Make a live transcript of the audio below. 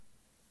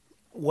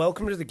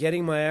Welcome to the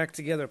Getting My Act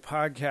Together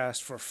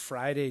podcast for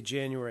Friday,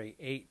 January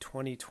 8,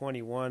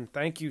 2021.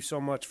 Thank you so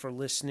much for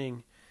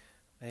listening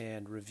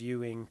and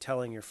reviewing,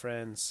 telling your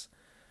friends.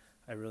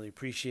 I really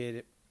appreciate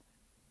it.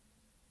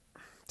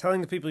 Telling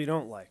the people you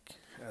don't like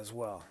as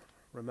well.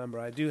 Remember,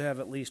 I do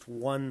have at least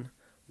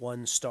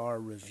one-star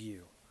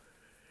review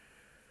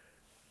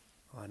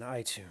on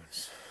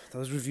iTunes.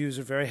 Those reviews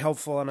are very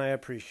helpful and I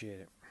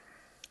appreciate it.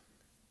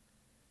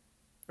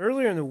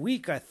 Earlier in the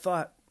week, I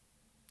thought,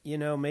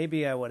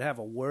 maybe I would have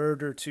a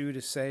word or two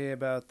to say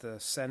about the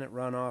Senate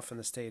runoff in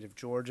the state of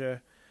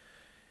Georgia.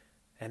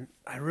 And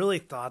I really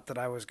thought that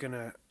I was going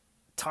to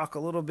talk a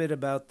little bit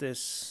about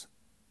this.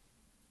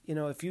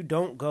 If you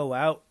don't go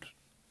out,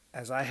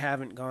 as I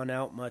haven't gone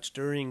out much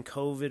during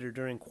COVID or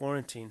during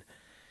quarantine,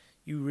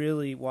 you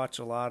really watch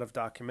a lot of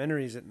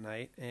documentaries at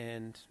night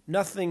and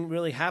nothing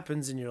really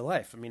happens in your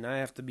life. I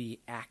have to be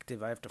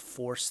active. I have to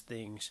force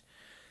things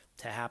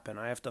to happen.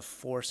 I have to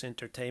force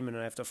entertainment.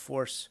 I have to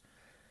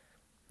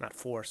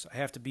I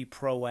have to be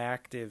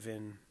proactive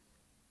in,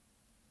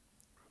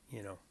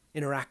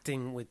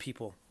 interacting with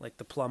people like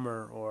the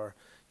plumber or,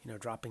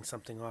 dropping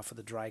something off of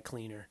the dry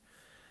cleaner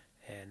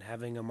and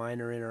having a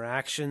minor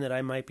interaction that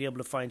I might be able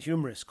to find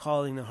humorous,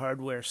 calling the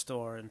hardware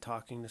store and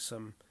talking to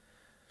some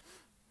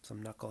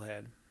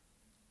knucklehead.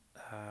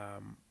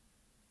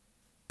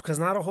 Because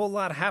not a whole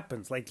lot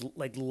happens, like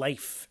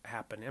life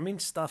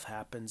happens. Stuff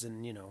happens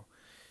and,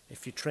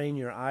 if you train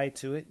your eye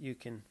to it, you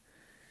can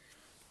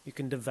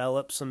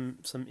develop some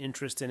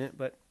interest in it,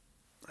 but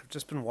I've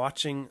just been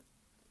watching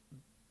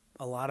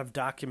a lot of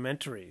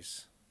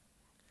documentaries,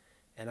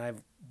 and I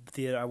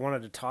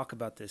wanted to talk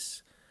about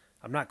this.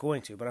 I'm not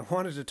going to, but I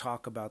wanted to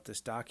talk about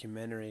this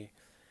documentary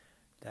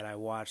that I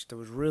watched. It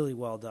was really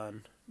well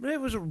done.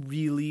 It was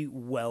really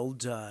well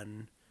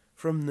done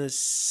from the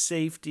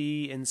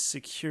safety and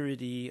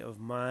security of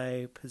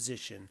my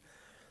position.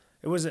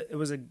 It was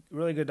a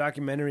really good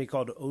documentary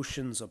called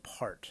Oceans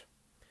Apart,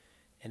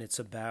 and it's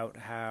about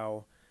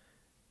how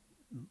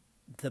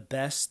the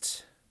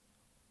best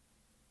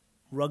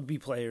rugby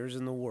players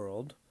in the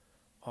world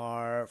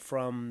are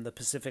from the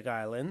Pacific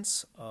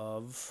Islands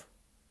of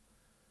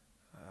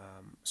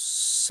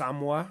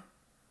Samoa,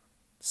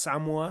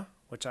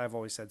 which I've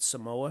always said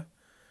Samoa,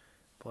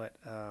 but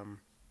it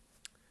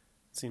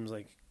seems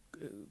like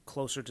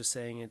closer to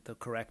saying it the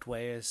correct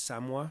way is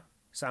Samoa,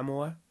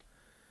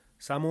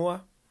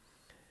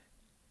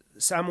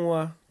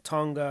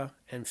 Tonga,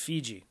 and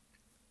Fiji.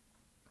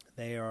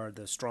 They are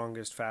the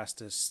strongest,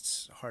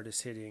 fastest,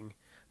 hardest hitting,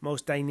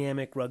 most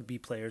dynamic rugby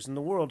players in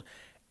the world,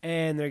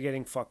 and they're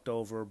getting fucked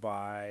over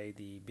by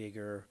the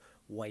bigger,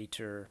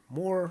 whiter,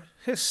 more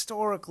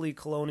historically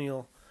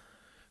colonial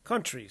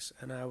countries.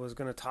 And I was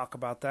going to talk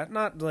about that,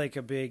 not like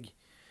a big,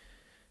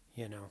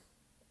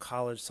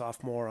 college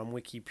sophomore on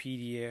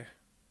Wikipedia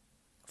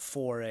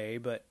foray,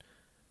 but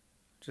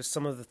just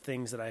some of the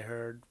things that I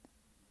heard,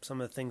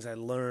 some of the things I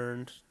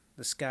learned.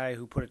 This guy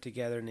who put it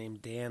together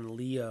named Dan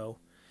Leo.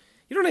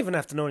 You don't even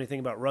have to know anything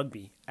about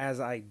rugby,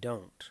 as I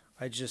don't.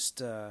 I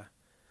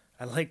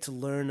like to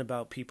learn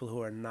about people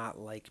who are not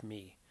like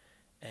me.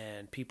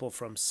 And people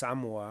from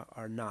Samoa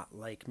are not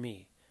like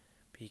me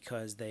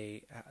because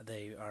they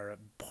are a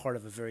part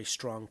of a very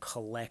strong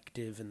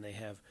collective and they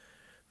have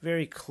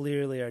very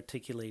clearly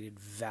articulated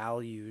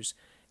values.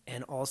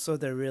 And also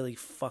they're really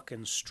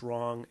fucking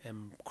strong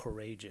and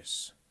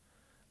courageous,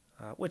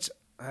 which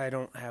I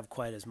don't have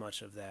quite as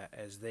much of that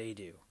as they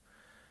do.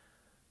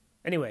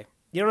 Anyway,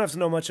 you don't have to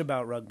know much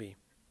about rugby,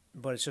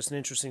 but it's just an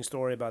interesting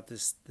story about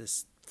this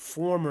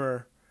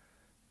former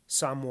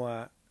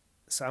Samoan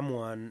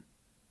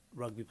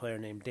rugby player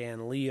named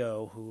Dan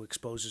Leo who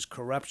exposes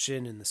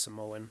corruption in the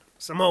Samoan,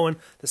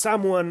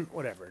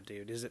 whatever,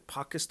 dude. Is it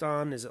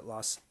Pakistan? Is it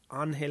Los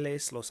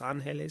Angeles?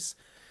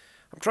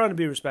 I'm trying to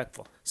be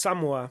respectful.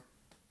 Samoa,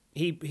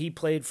 he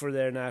played for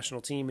their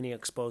national team and he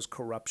exposed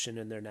corruption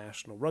in their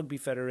national rugby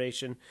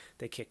federation.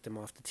 They kicked him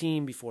off the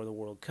team before the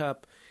World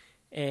Cup.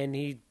 And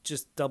he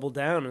just doubled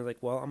down and was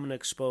like, well, I'm going to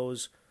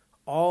expose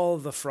all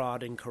the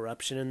fraud and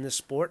corruption in this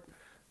sport.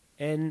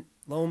 And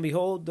lo and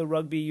behold, the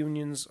rugby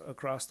unions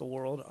across the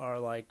world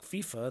are like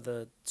FIFA,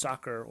 the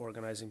soccer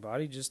organizing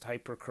body, just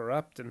hyper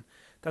corrupt. And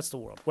that's the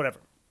world, whatever.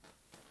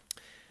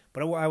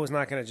 But I was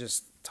not going to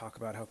just talk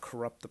about how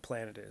corrupt the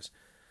planet is.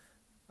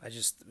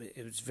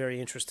 It was very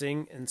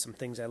interesting and some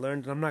things I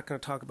learned. And I'm not going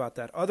to talk about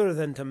that other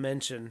than to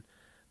mention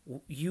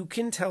you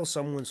can tell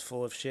someone's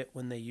full of shit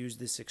when they use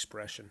this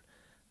expression.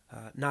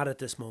 Not at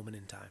this moment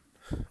in time,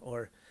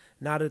 or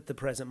not at the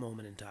present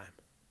moment in time.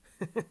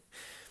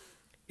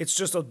 It's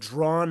just a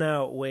drawn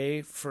out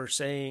way to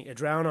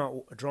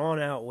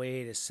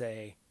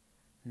say,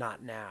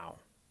 not now.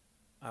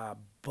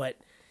 But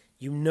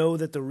you know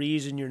that the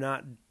reason you're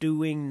not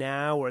doing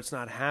now or it's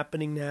not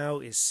happening now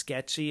is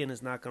sketchy and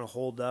it's not going to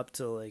hold up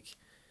to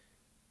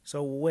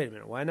so wait a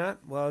minute, why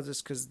not? Well,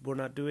 just because we're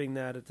not doing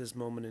that at this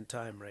moment in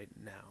time right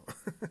now.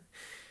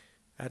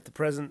 At the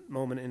present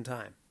moment in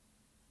time.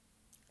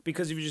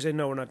 Because if you just say,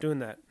 no, we're not doing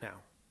that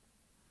now,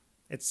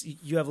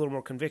 you have a little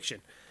more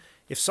conviction.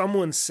 if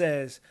someone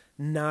says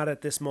not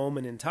at this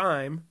moment in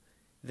time,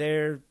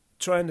 they're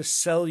trying to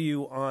sell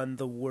you on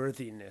the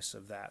worthiness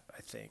of that,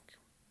 I think.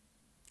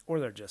 Or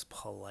they're just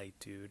polite,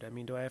 dude. I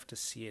mean, do I have to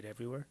see it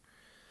everywhere?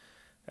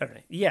 All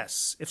right.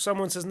 Yes, if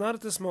someone says not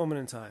at this moment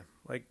in time,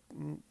 like,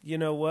 you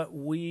know what,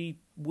 we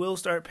will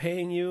start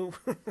paying you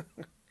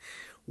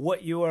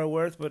what you are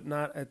worth, but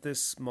not at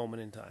this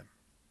moment in time.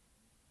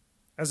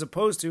 As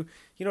opposed to,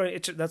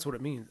 that's what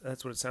it means.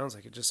 That's what it sounds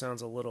like. It just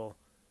sounds a little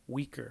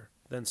weaker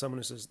than someone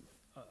who says,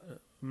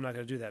 I'm not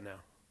going to do that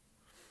now.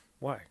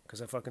 Why?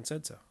 Because I fucking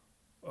said so.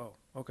 Oh,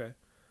 okay.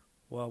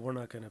 Well, we're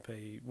not going to pay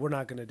you. We're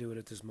not going to do it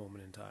at this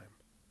moment in time.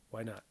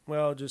 Why not?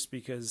 Well, just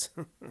because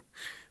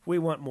we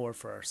want more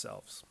for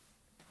ourselves.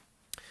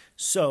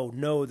 So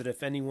know that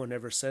if anyone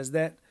ever says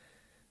that,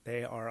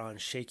 they are on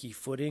shaky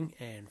footing,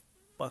 and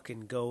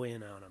fucking go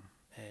in on them.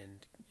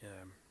 And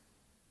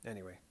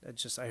anyway,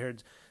 I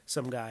heard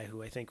some guy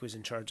who I think was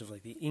in charge of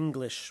like the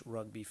English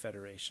Rugby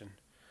Federation.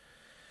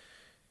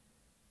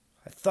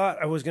 I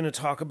thought I was going to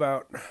talk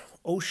about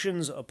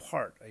Oceans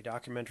Apart, a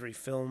documentary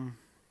film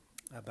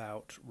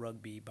about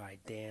rugby by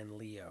Dan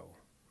Leo,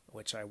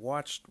 which I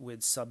watched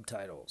with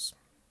subtitles.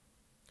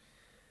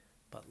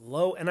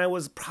 And I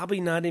was probably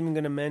not even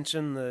going to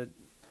mention the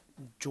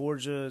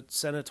Georgia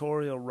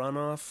senatorial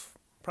runoff.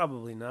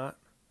 Probably not.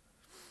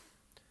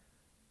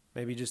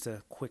 Maybe just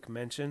a quick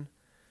mention.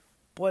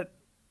 But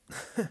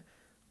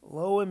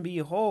lo and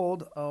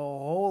behold, a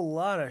whole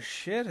lot of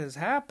shit has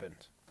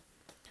happened.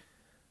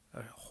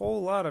 A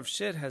whole lot of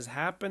shit has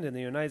happened in the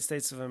United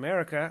States of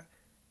America.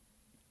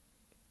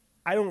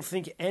 I don't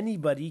think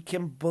anybody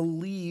can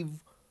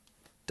believe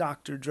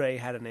Dr. Dre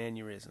had an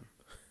aneurysm.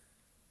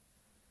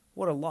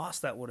 What a loss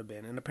that would have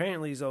been. And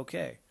apparently he's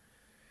okay.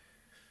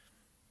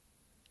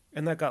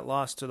 And that got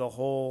lost to the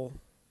whole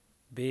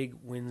big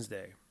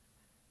Wednesday.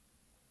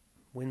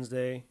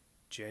 Wednesday,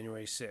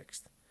 January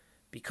 6th.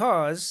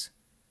 Because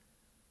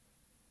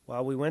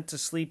while we went to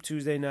sleep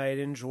Tuesday night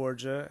in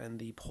Georgia and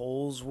the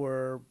polls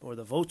were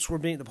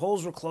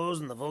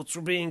closed and the votes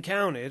were being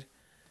counted,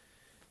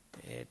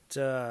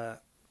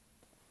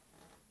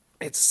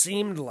 it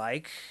seemed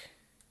like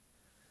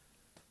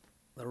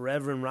the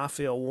Reverend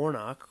Raphael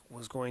Warnock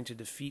was going to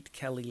defeat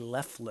Kelly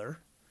Loeffler.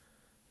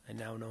 I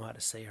now know how to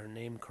say her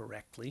name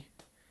correctly.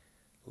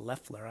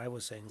 Loeffler. I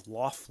was saying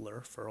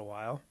Loeffler for a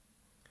while.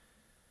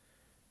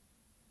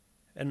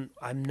 And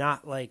I'm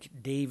not like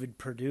David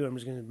Perdue. I'm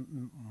just going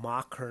to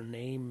mock her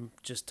name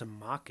just to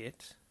mock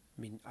it.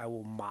 I mean, I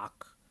will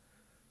mock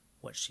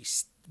what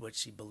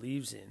she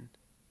believes in.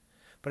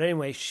 But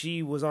anyway,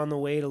 she was on the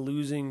way to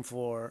losing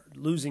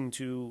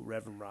to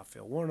Reverend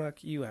Raphael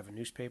Warnock. You have a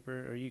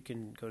newspaper, or you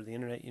can go to the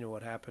internet. You know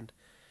what happened.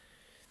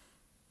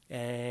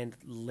 And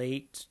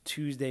late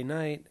Tuesday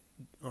night,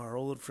 our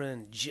old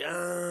friend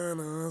Jon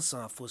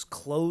Ossoff was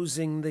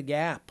closing the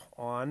gap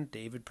on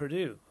David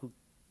Perdue, who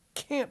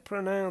can't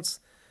pronounce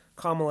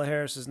Kamala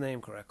Harris's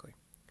name correctly.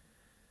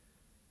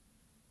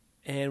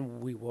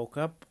 And we woke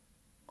up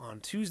on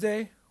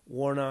Tuesday.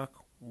 Warnock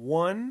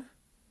won.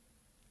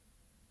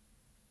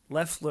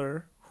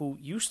 Loeffler, who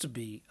used to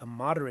be a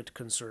moderate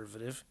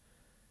conservative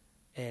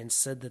and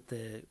said that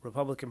the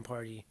Republican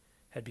Party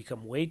had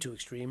become way too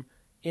extreme,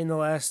 in the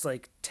last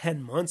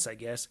 10 months, I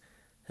guess,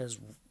 has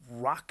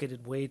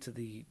rocketed way to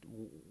the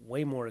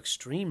way more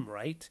extreme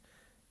right.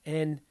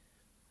 And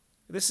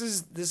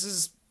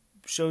this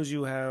shows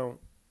you how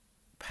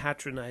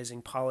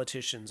patronizing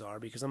politicians are,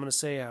 because I'm going to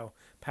say how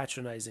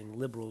patronizing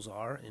liberals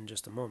are in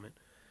just a moment.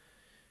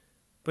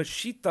 But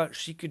she thought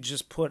she could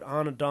just put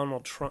on a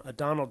Donald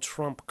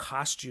Trump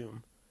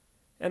costume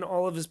and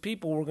all of his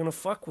people were going to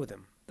fuck with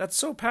him. That's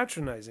so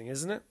patronizing,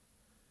 isn't it?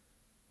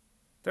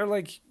 They're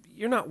like,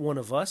 you're not one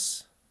of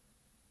us.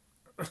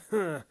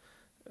 I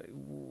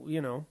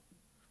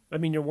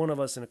mean, you're one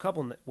of us in a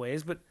couple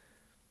ways, but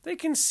they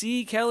can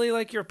see, Kelly,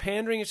 like you're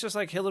pandering. It's just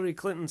like Hillary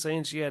Clinton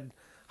saying she had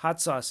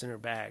hot sauce in her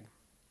bag.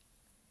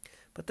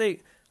 But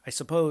I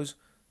suppose,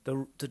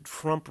 the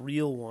Trump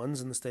real ones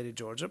in the state of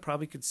Georgia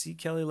probably could see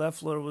Kelly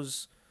Loeffler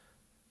was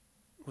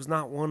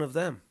not one of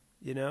them,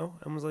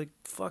 and was like,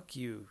 fuck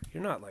you.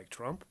 You're not like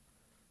Trump.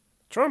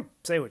 Trump,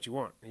 say what you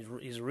want.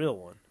 He's a real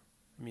one.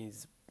 I mean,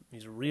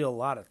 he's a real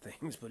lot of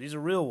things, but he's a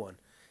real one.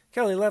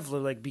 Kelly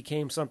Loeffler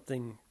became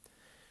something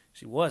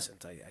she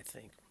wasn't, I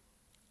think.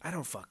 I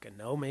don't fucking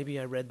know. Maybe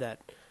I read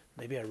that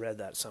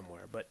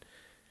somewhere. But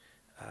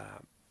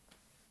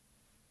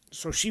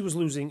so she was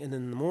losing, and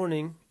then in the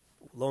morning,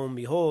 lo and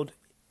behold,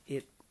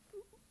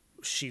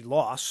 she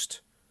lost.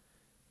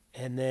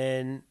 And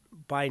then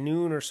by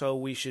noon or so,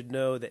 we should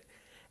know that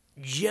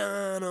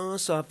Jon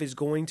Ossoff is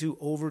going to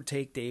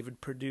overtake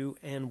David Perdue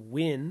and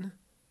win.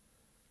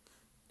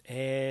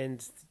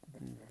 And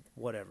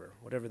whatever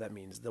that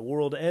means. The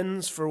world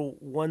ends for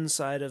one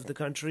side of the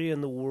country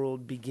and the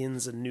world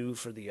begins anew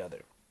for the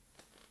other.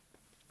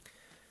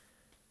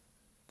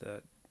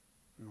 The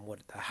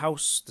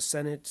House, the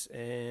Senate,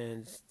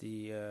 and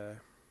the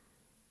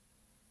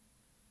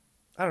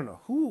I don't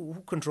know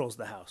who controls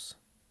the House.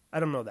 I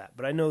don't know that,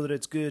 but I know that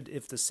it's good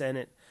if the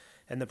Senate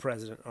and the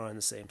president are on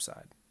the same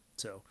side.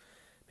 So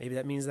Maybe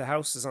that means the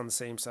House is on the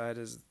same side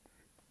as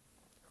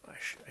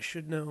I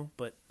should know,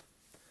 but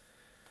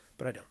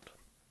I don't.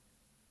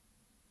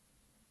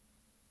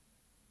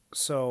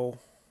 So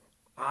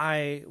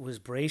I was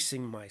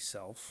bracing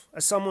myself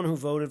as someone who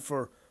voted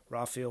for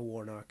Raphael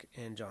Warnock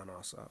and Jon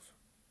Ossoff,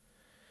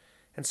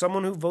 and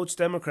someone who votes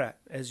Democrat,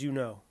 as you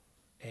know,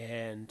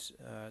 and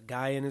a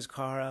guy in his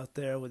car out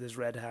there with his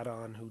red hat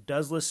on who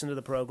does listen to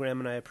the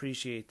program, and I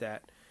appreciate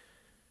that,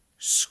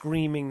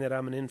 screaming that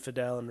I'm an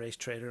infidel and race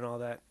traitor and all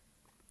that.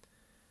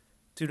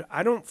 Dude,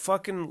 I don't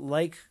fucking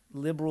like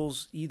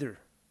liberals either.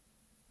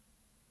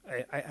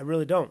 I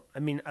really don't. I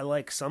mean, I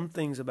like some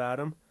things about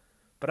them,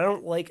 but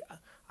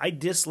I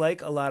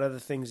dislike a lot of the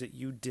things that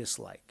you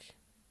dislike.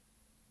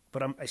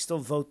 But I still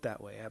vote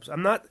that way.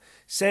 I'm not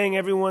saying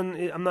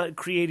I'm not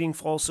creating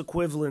false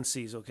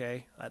equivalencies,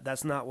 okay?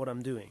 That's not what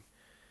I'm doing.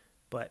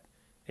 But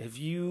if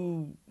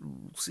you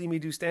see me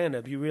do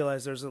stand-up, you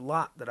realize there's a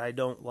lot that I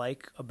don't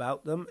like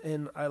about them,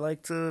 and I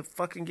like to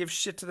fucking give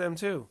shit to them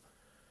too.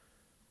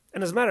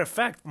 And as a matter of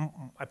fact,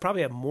 I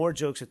probably have more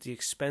jokes at the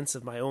expense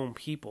of my own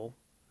people,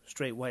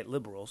 straight white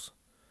liberals,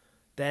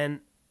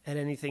 than at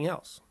anything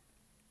else.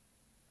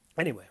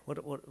 Anyway,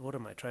 what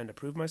am I trying to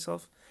prove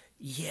myself?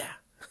 Yeah.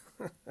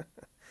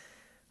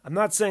 I'm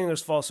not saying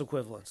there's false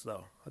equivalence,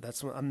 though.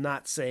 I'm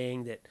not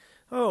saying that,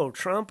 oh,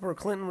 Trump or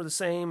Clinton were the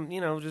same,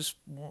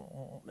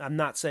 I'm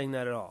not saying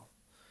that at all.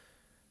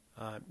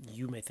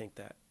 You may think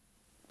that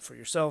for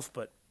yourself,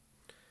 but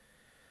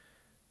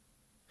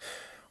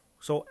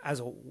so as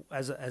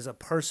a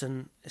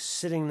person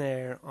sitting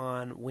there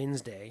on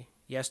Wednesday,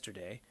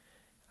 yesterday,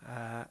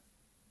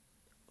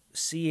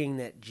 seeing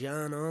that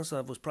Jon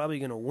Ossoff was probably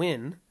going to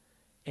win,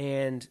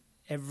 and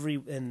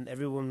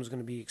everyone was going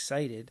to be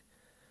excited,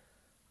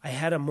 I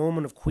had a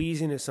moment of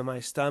queasiness in my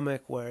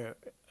stomach where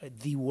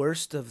the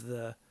worst of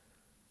the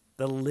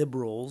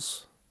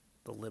liberals,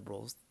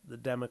 the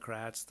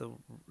Democrats, the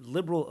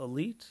liberal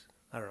elite,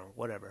 I don't know,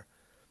 whatever,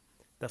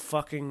 the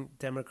fucking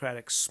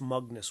Democratic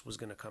smugness was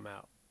going to come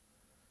out.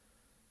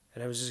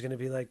 And I was just going to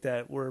be like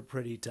that, we're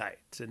pretty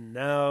tight. And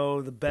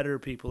now the better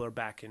people are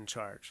back in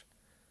charge.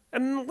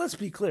 And let's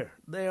be clear,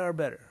 they are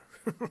better.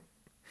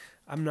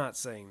 I'm not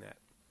saying that.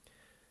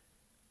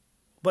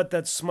 But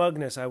that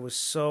smugness, I was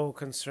so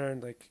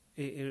concerned. Like,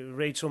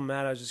 Rachel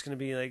Maddow was just going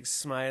to be, like,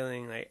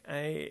 smiling.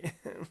 Like,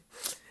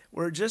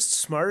 we're just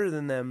smarter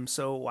than them,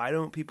 so why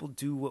don't people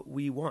do what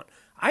we want?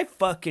 I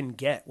fucking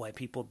get why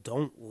people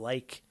don't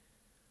like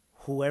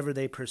whoever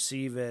they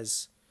perceive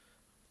as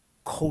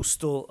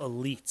coastal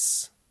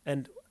elites.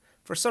 And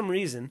for some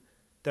reason,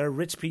 there are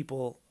rich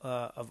people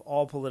of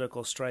all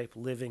political stripe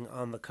living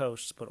on the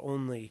coast, but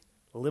only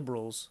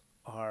liberals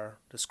are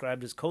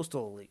described as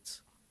coastal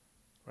elites,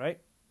 right?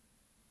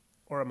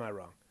 Or am I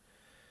wrong?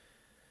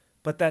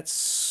 But that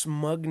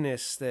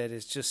smugness that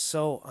is just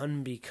so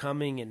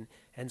unbecoming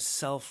and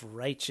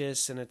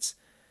self-righteous, and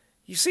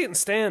you see it in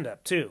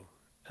stand-up too.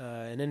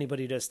 And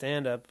anybody who does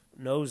stand-up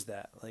knows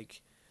that.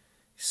 Like,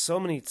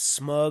 so many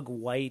smug,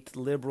 white,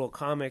 liberal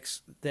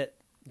comics that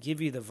give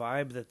you the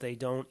vibe that they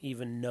don't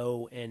even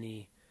know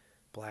any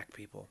black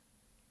people.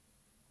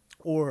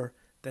 Or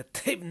that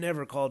they've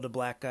never called a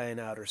black guy in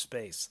outer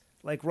space,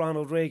 like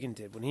Ronald Reagan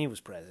did when he was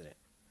president.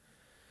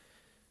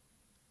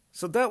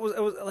 So it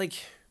was like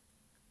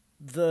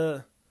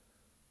the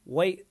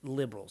white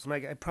liberals, and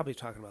I'm probably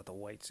talking about the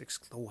whites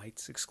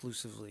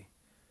exclusively.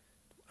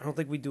 I don't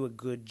think we do a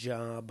good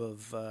job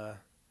of,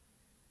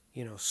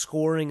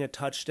 scoring a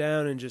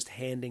touchdown and just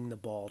handing the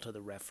ball to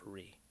the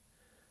referee.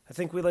 I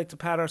think we like to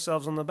pat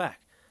ourselves on the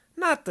back.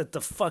 Not that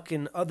the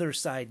fucking other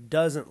side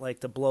doesn't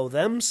like to blow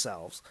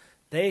themselves.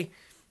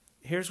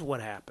 Here's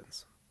what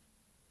happens.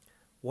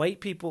 White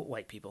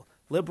people,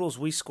 liberals,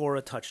 we score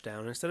a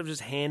touchdown. Instead of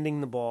just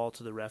handing the ball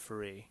to the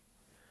referee,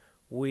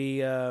 we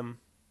kind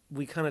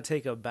of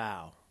take a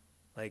bow.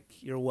 Like,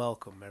 you're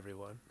welcome,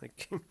 everyone.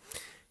 Like,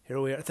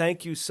 here we are.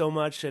 Thank you so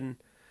much, and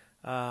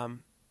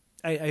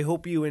I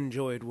hope you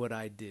enjoyed what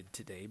I did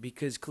today,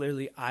 because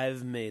clearly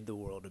I've made the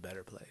world a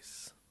better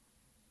place.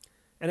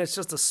 And it's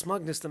just a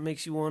smugness that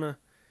makes you want to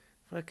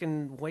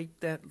fucking wipe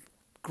that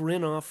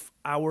grin off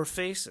our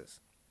faces.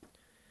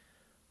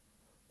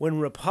 When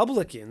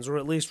Republicans, or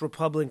at least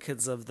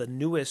Republicans of the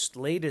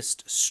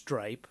latest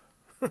stripe,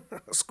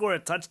 score a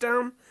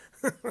touchdown,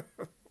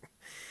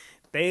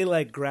 they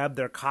like grab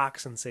their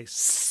cocks and say,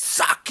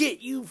 "Suck it,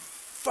 you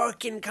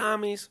fucking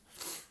commies."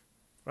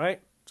 Right?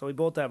 So we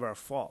both have our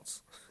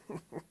faults.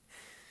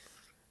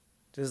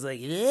 Just like,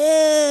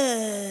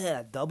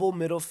 yeah, double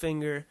middle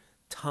finger,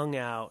 tongue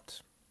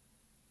out.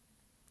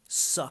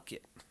 Suck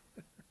it.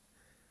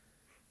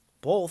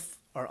 Both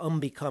are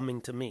unbecoming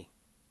to me.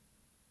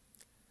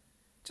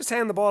 Just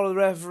hand the ball to the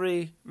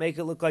referee, make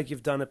it look like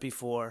you've done it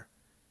before,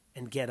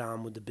 and get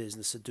on with the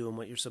business of doing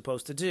what you're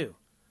supposed to do.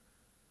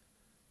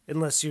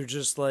 Unless you're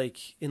just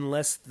like,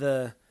 unless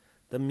the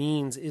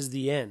means is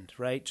the end,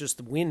 right? Just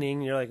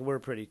winning, you're like, we're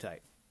pretty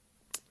tight.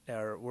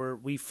 Or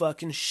we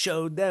fucking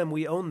showed them,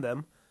 we own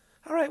them.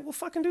 All right, we'll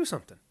fucking do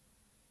something.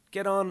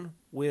 Get on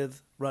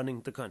with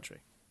running the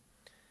country.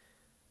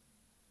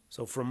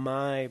 So from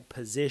my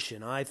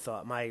position, I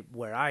thought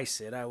where I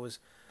sit, I was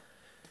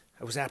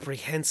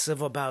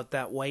apprehensive about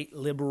that white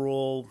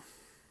liberal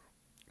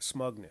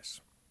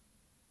smugness.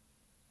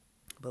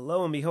 But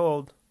lo and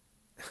behold,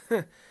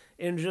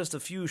 in just a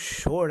few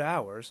short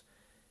hours,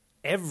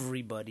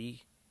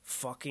 everybody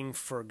fucking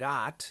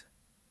forgot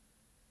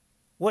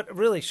what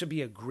really should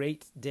be a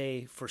great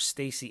day for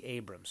Stacey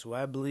Abrams, who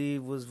I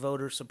believe was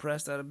voter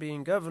suppressed out of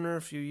being governor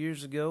a few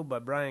years ago by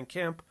Brian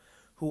Kemp,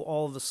 who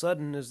all of a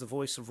sudden is the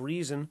voice of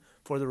reason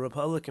for the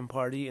Republican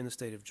Party in the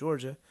state of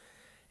Georgia,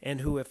 and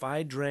who, if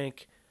I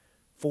drank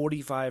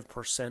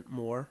 45%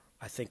 more,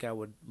 I think I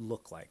would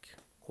look like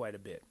quite a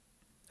bit.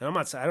 And I'm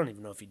not saying, I don't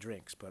even know if he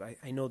drinks, but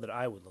I know that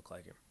I would look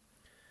like him.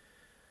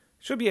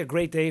 It should be a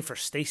great day for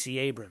Stacey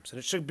Abrams, and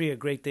it should be a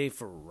great day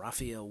for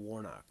Raphael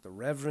Warnock, the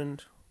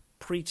Reverend,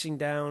 preaching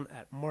down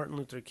at Martin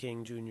Luther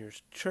King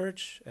Jr.'s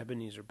church,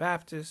 Ebenezer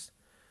Baptist,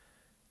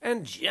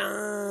 and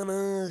John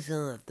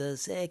Ossoff, the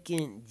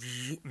second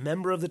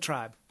member of the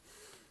tribe.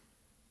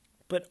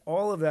 But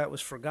all of that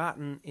was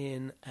forgotten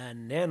in a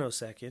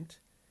nanosecond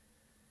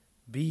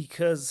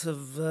because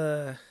of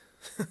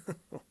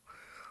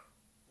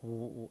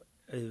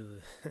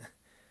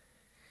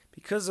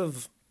because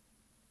of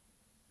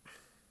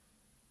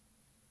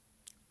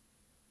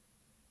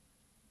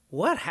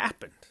what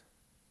happened.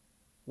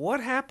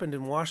 What happened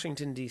in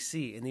Washington,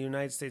 D.C., in the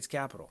United States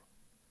Capitol?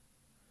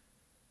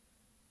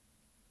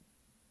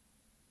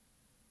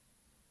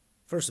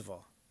 First of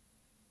all,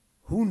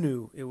 who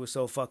knew it was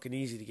so fucking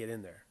easy to get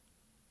in there?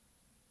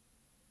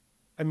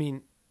 I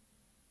mean,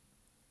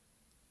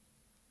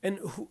 and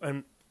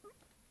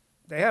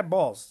they had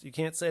balls. You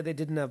can't say they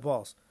didn't have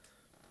balls.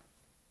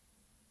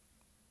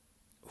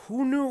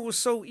 Who knew it was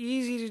so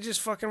easy to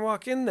just fucking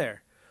walk in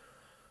there?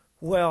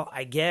 Well,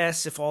 I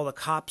guess if all the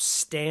cops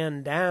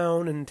stand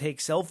down and take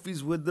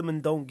selfies with them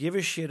and don't give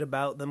a shit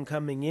about them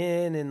coming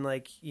in and,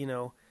 like, you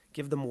know,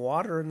 give them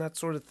water and that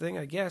sort of thing,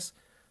 I guess.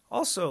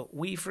 Also,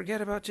 we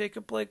forget about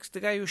Jacob Blake, the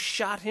guy who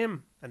shot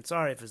him. I'm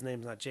sorry if his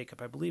name's not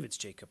Jacob. I believe it's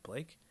Jacob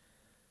Blake.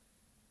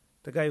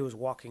 The guy who was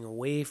walking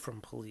away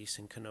from police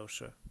in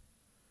Kenosha.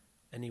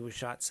 And he was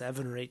shot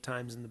 7 or 8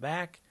 times in the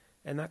back.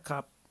 And that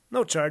cop,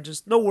 no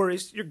charges, no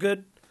worries, you're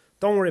good.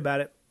 Don't worry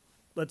about it.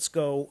 Let's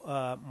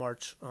go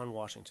march on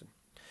Washington.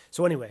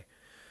 So anyway,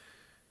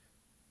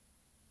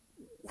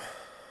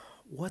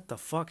 what the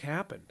fuck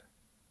happened?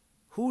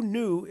 Who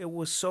knew it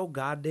was so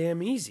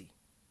goddamn easy?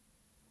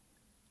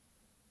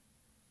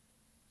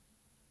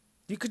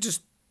 You could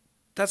just,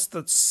 that's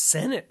the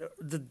Senate,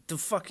 the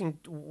fucking,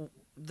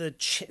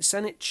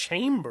 Senate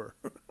chamber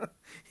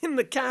in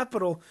the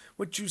Capitol,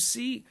 which you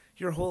see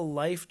your whole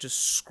life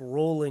just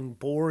scrolling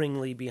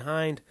boringly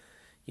behind,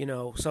 you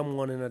know,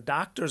 someone in a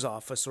doctor's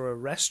office or a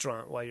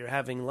restaurant while you're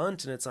having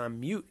lunch and it's on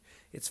mute.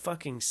 It's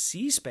fucking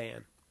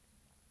C-SPAN.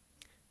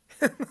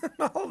 And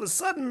all of a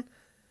sudden,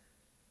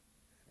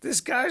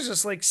 this guy's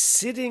just like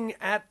sitting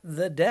at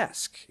the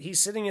desk. He's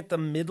sitting at the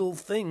middle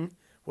thing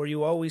where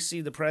you always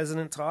see the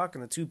president talk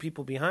and the 2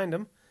 people behind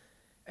him.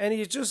 And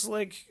he's just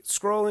like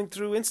scrolling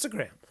through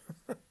Instagram.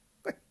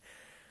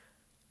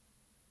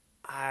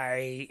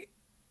 I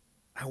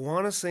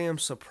want to say I'm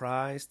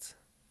surprised.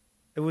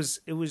 It was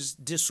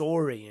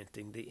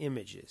disorienting, the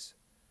images.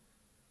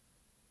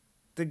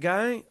 The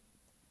guy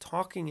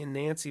talking in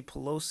Nancy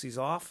Pelosi's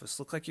office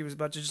looked like he was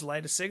about to just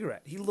light a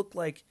cigarette. He looked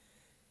like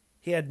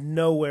he had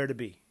nowhere to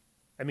be.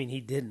 I mean, he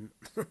didn't,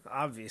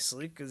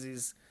 obviously, because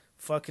he's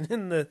fucking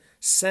in the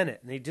Senate,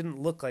 and he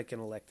didn't look like an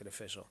elected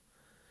official.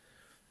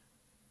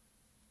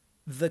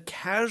 The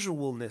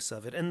casualness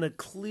of it, and the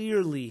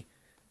clearly,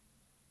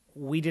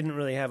 we didn't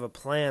really have a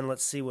plan,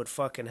 let's see what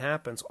fucking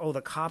happens. Oh,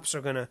 the cops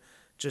are going to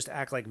just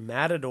act like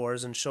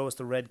matadors and show us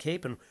the red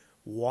cape and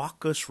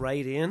walk us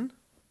right in?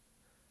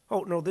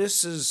 Oh, no,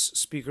 this is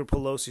Speaker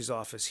Pelosi's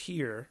office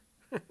here.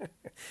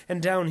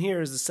 And down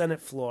here is the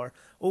Senate floor.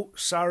 Oh,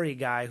 sorry,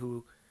 guy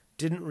who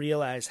didn't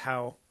realize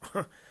how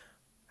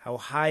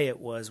high it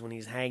was when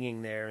he's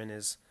hanging there in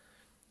his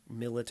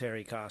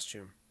military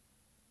costume.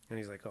 And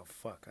he's like, oh,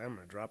 fuck, I'm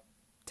going to drop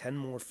 10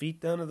 more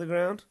feet down to the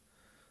ground?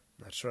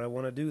 Not sure I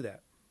want to do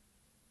that.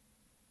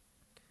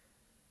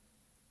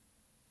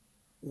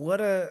 What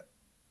a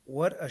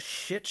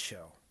shit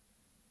show.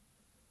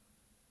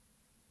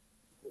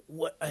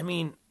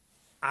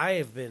 I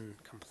have been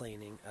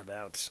complaining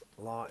about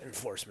law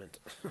enforcement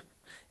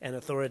and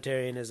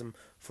authoritarianism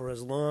for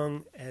as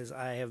long as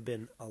I have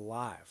been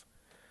alive.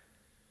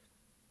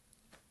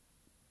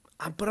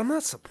 But I'm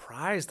not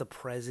surprised the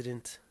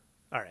president...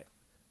 All right,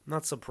 I'm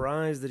not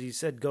surprised that he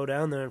said go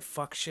down there and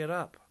fuck shit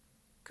up.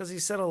 Because he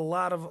said a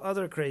lot of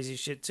other crazy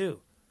shit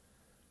too.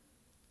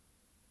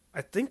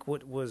 I think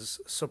what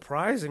was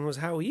surprising was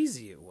how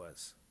easy it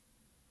was.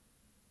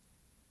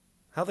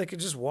 How they could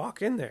just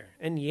walk in there.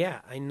 And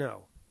yeah, I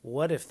know.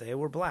 What if they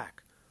were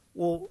black?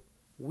 Well,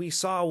 we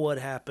saw what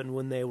happened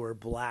when they were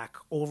black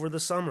over the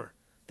summer.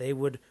 They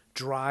would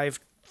drive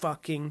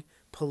fucking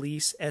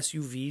police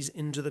SUVs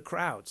into the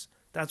crowds.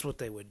 That's what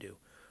they would do.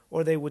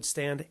 Or they would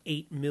stand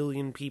 8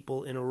 million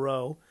people in a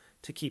row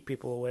to keep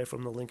people away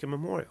from the Lincoln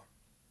Memorial.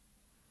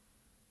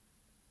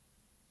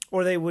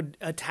 Or they would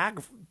attack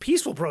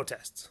peaceful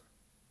protests.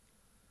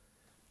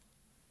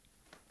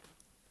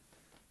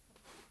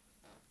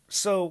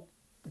 So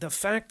the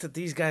fact that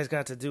these guys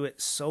got to do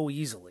it so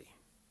easily,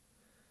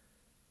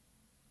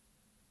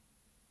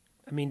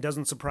 I mean,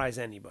 doesn't surprise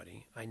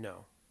anybody, I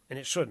know. And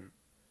it shouldn't.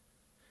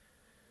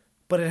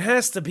 But it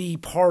has to be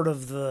part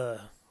of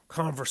the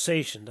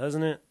conversation,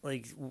 doesn't it?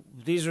 Like,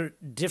 these are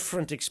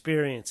different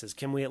experiences.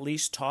 Can we at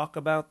least talk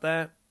about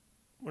that?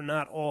 We're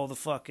not all the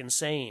fucking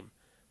same.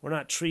 We're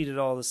not treated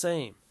all the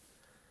same.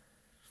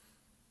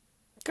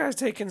 Guy's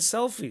taking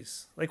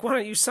selfies. Like, why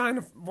don't you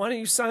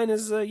sign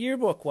his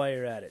yearbook while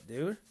you're at it,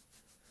 dude?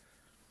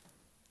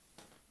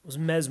 It was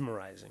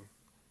mesmerizing.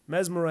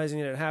 Mesmerizing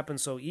that it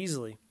happened so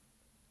easily.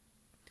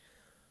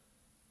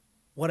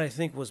 What I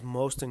think was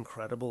most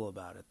incredible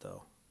about it,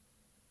 though,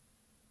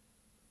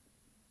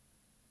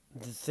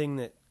 the thing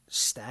that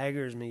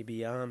staggers me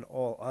beyond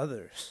all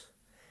others,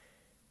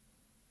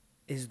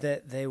 is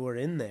that they were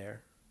in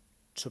there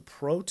to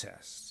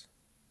protest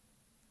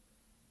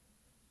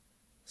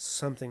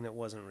something that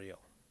wasn't real.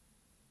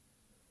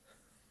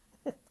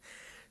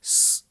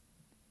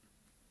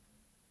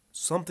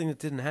 Something that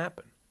didn't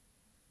happen.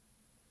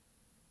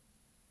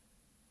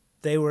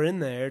 They were in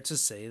there to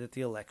say that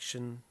the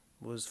election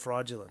was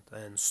fraudulent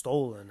and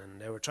stolen,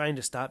 and they were trying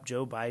to stop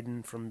Joe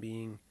Biden from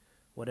being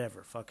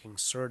whatever, fucking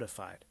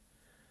certified.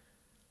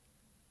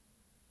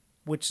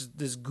 Which is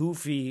this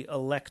goofy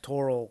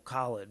electoral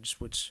college,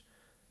 which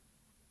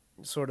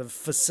sort of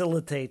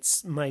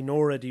facilitates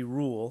minority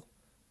rule.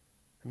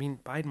 I mean,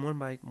 Biden won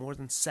by more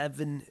than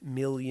 7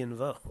 million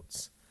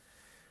votes.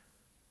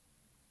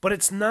 But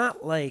it's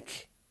not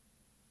like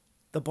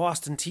the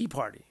Boston Tea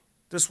Party.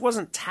 This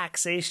wasn't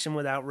taxation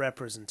without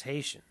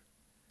representation.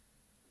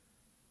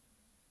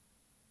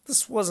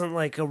 This wasn't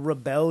like a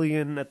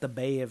rebellion at the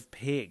Bay of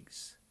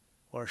Pigs,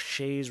 or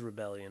Shays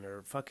Rebellion,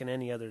 or fucking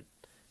any other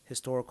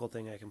historical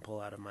thing I can pull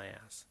out of my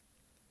ass.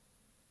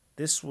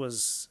 This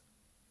was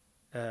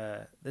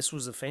a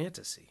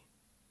fantasy.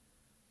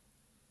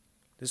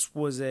 This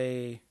was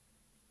a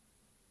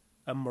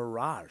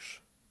mirage.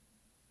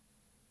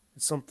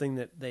 It's something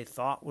that they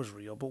thought was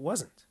real but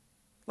wasn't.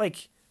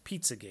 Like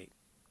Pizzagate.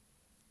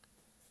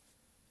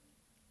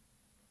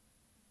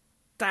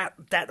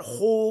 That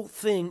whole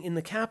thing in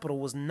the Capitol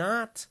was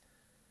not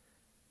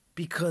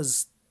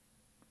because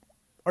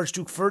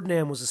Archduke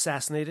Ferdinand was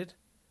assassinated.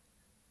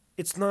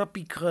 It's not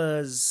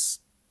because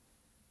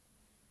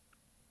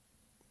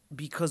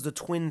the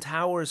Twin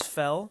Towers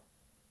fell.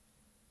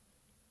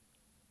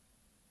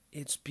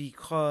 It's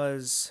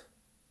because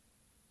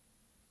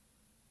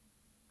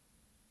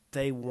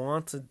they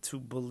wanted to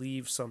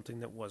believe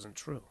something that wasn't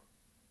true.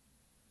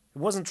 It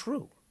wasn't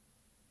true.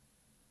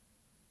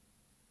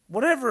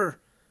 Whatever,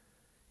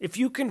 if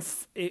you can,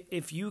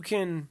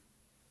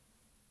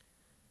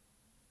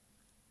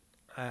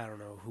 I don't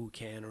know who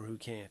can or who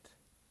can't.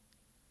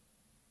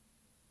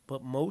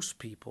 But most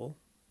people,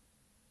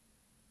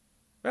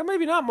 well,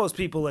 maybe not most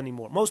people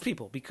anymore. Most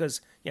people,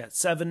 because,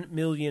 7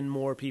 million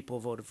more people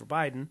voted for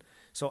Biden.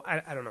 So,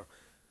 I don't know.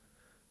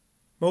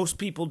 Most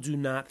people do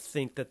not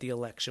think that the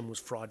election was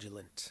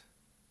fraudulent.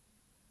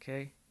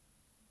 Okay?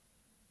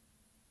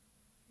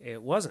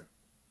 It wasn't.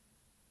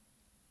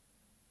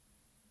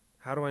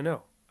 How do I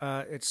know?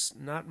 It's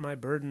not my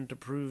burden to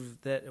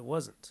prove that it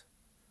wasn't.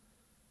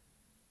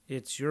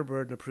 It's your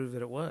burden to prove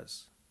that it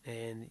was.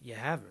 And you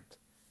haven't.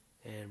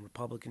 And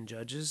Republican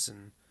judges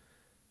and...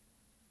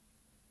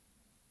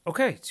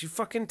 Okay, so you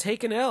fucking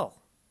take an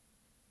L.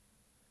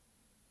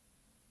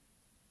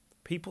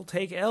 People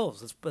take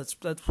L's.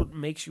 That's what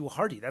makes you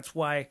hardy. That's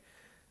why,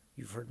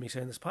 you've heard me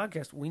say in this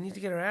podcast, we need to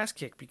get our ass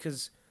kicked,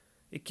 because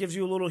it gives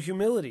you a little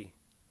humility.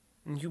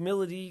 And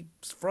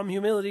from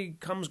humility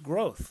comes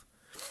growth.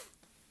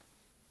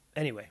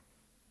 Anyway.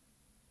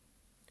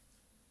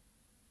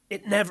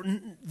 It never...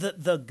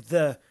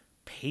 The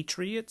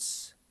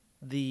patriots,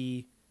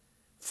 the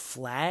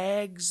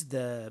flags,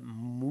 the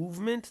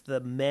movement,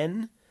 the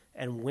men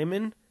and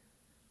women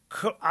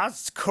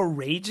us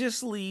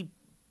courageously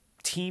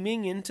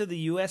teaming into the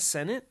U.S.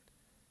 Senate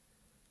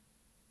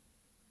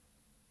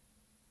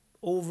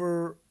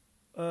over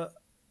a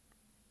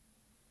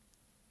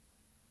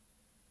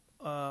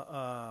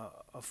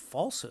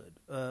falsehood,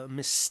 a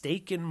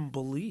mistaken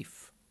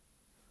belief.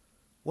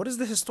 What is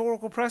the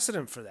historical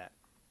precedent for that?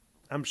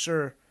 I'm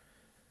sure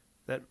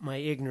that my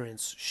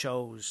ignorance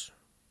shows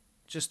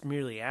just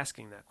merely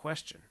asking that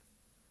question.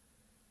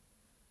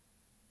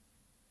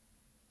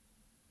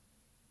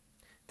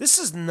 This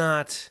is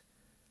not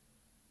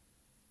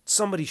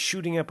somebody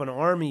shooting up an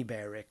army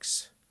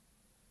barracks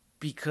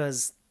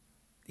because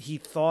he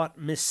thought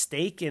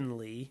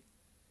mistakenly,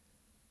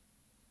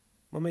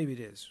 well, maybe it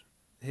is,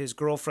 his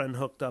girlfriend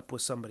hooked up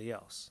with somebody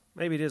else.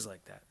 Maybe it is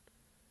like that.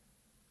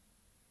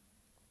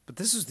 But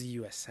this is the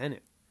U.S.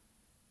 Senate.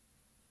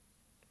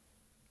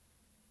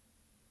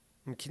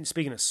 And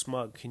speaking of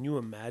smug, can you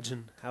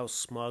imagine how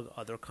smug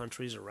other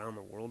countries around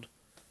the world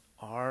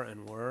are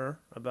and were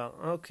about,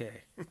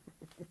 okay,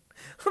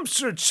 I'm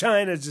sure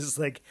China's just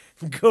like,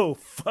 go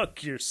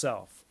fuck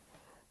yourself.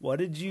 What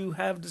did you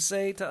have to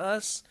say to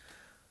us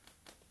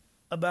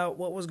about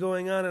what was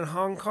going on in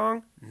Hong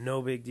Kong?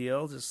 No big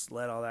deal. Just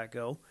let all that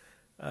go.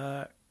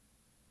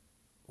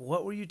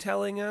 What were you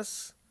telling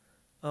us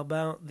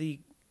about the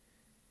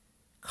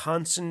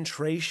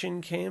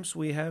concentration camps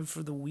we have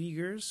for the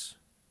Uyghurs?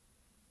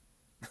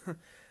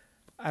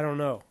 I don't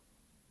know.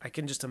 I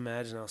can just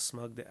imagine how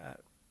smug they are.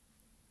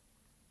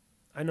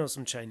 I know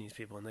some Chinese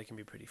people, and they can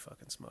be pretty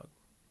fucking smug.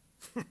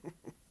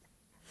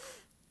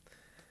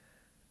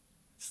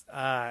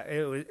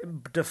 It was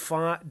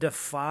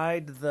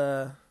defied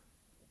the...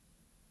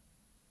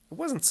 It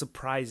wasn't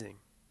surprising.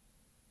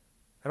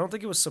 I don't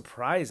think it was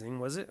surprising,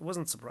 was it? It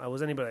wasn't surprising.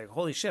 Was anybody like,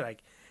 holy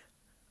shit,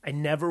 I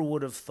never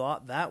would have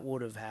thought that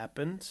would have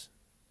happened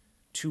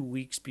 2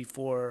 weeks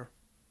before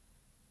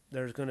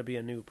there's going to be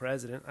a new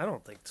president. I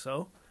don't think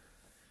so.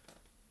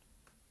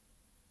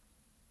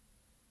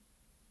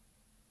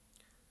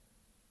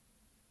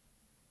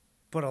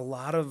 But a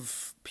lot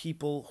of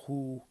people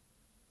who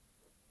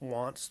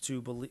want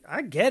to believe...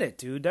 I get it,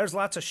 dude. There's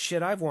lots of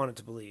shit I've wanted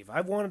to believe.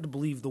 I've wanted to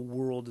believe the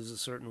world is a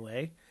certain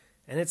way,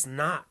 and it's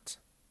not.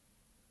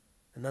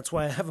 And that's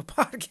why I have a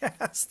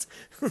podcast.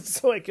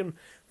 So I can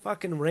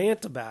fucking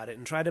rant about it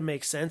and try to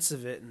make sense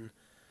of it and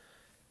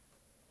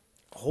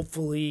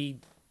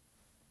hopefully,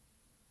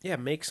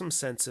 make some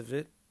sense of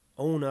it,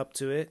 own up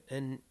to it,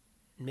 and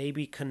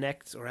maybe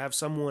connect or have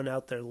someone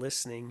out there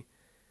listening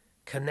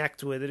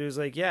connect with it who's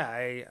like,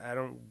 I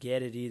don't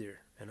get it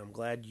either. And I'm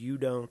glad you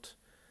don't.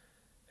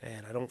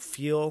 And I don't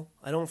feel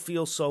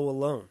so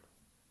alone.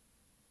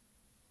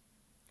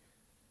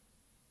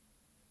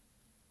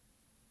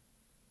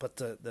 But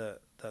the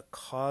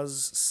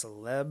cause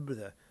celeb,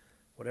 the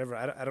whatever,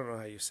 I don't know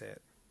how you say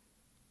it.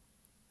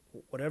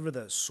 Whatever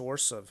the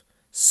source of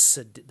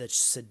the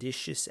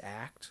seditious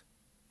act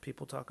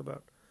people talk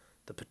about,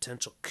 the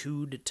potential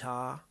coup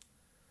d'etat,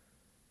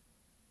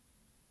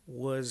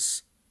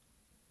 was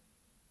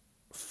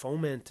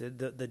fomented.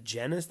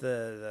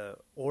 The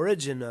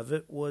origin of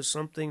it was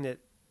something that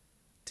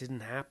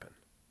didn't happen.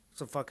 It's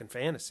a fucking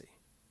fantasy.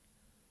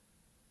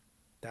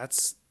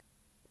 That's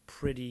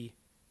pretty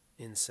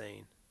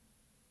insane.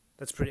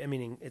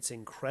 It's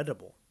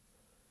incredible.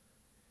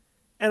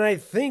 And I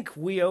think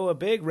we owe a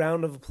big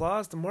round of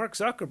applause to Mark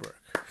Zuckerberg.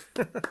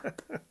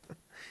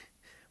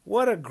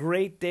 What a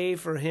great day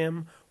for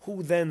him,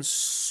 who then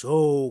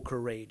so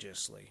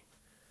courageously,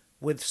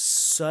 with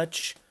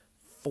such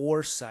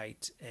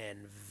foresight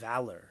and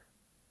valor,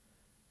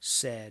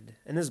 said,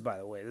 and this is, by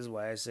the way, this is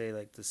why I say,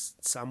 like, the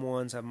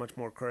Samoans have much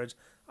more courage.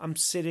 I'm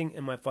sitting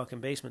in my fucking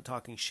basement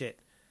talking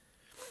shit.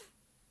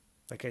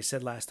 Like I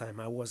said last time,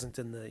 I wasn't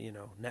in the,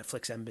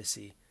 Netflix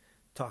embassy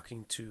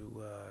talking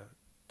to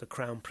the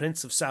Crown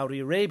Prince of Saudi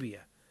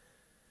Arabia.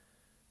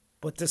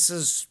 But this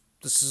is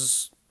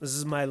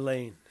my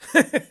lane.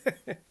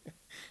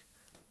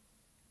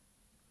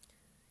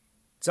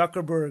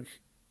 Zuckerberg,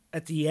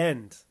 at the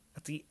end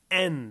of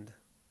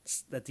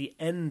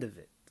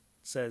it,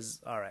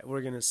 says, all right,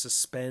 we're going to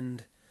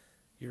suspend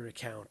your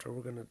account, or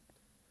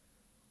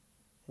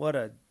what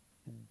a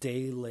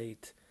day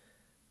late,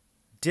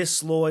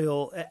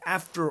 disloyal,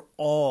 after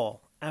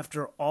all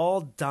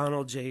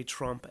Donald J.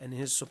 Trump and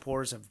his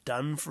supporters have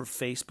done for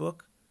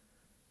Facebook.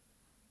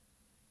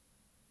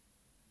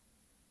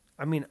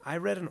 I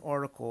read an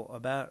article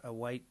about a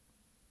white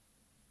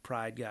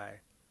pride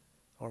guy,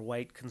 or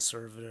white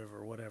conservative,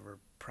 or whatever,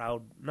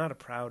 not a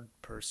proud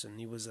person.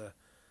 He was an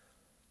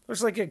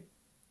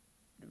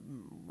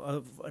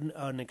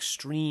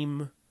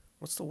extreme,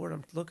 what's the word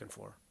I'm looking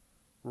for?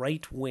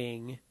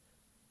 Right-wing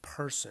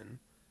person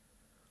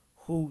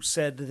who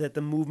said that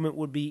the movement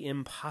would be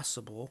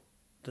impossible.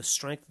 The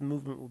strength of the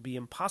movement would be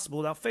impossible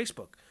without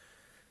Facebook.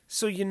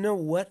 So you know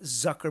what,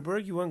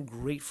 Zuckerberg, you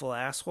ungrateful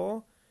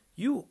asshole?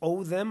 You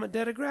owe them a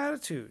debt of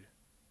gratitude.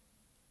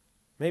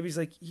 Maybe he's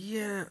like,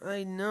 yeah,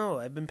 I know.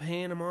 I've been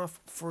paying him off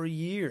for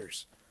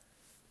years.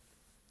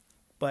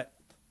 But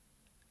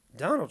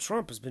Donald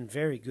Trump has been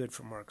very good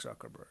for Mark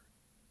Zuckerberg.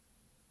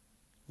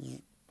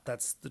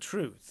 That's the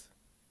truth.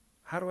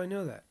 How do I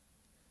know that?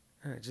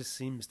 It just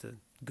seems to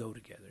go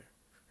together.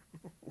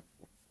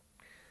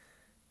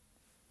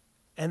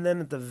 And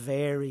then at the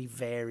very,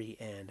 very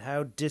end,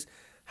 how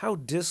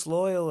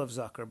disloyal of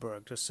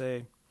Zuckerberg to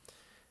say,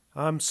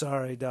 I'm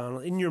sorry,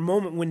 Donald. In your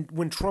moment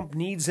when Trump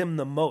needs him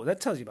the most, that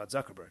tells you about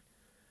Zuckerberg.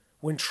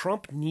 When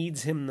Trump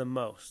needs him the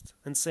most,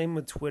 and same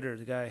with Twitter,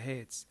 the guy,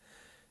 hey,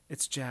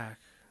 it's Jack.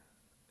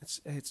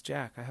 It's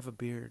Jack. I have a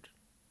beard.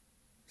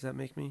 Does that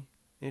make me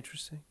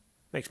interesting?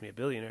 Makes me a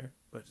billionaire,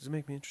 but does it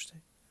make me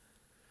interesting?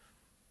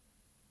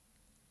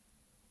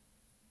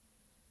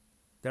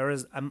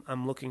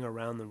 I'm looking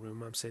around the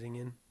room I'm sitting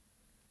in,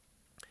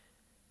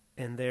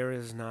 and there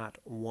is not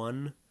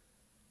one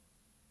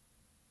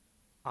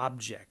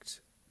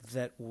object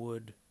that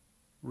would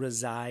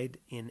reside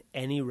in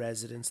any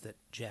residence that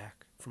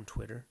Jack from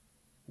Twitter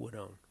would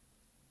own.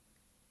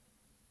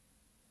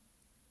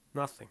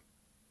 Nothing.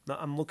 No,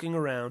 I'm looking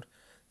around.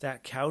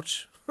 That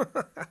couch,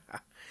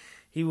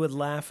 he would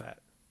laugh at.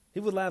 He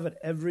would laugh at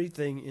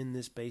everything in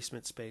this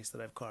basement space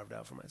that I've carved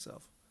out for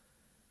myself.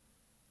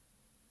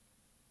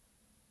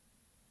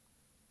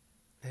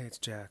 it's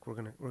Jack. We're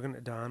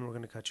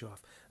gonna cut you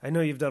off. I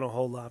know you've done a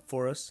whole lot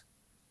for us,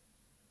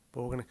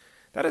 but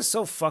that is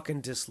so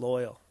fucking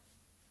disloyal.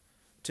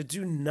 To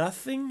do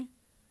nothing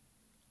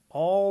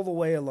all the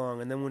way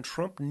along, and then when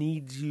Trump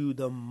needs you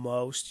the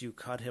most, you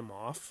cut him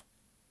off.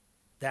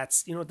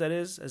 That's, you know what that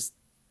is?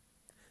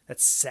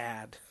 That's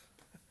sad.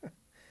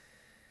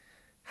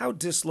 How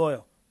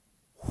disloyal.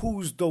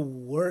 Who's the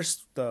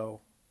worst,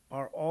 though,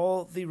 are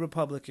all the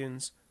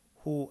Republicans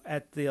who,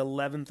 at the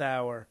 11th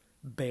hour,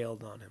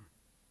 bailed on him.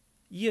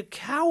 You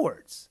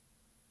cowards.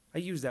 I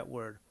use that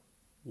word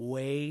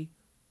way,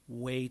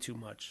 way too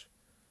much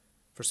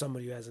for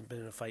somebody who hasn't been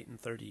in a fight in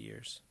 30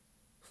 years.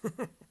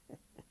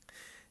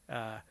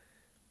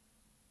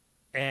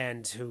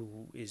 And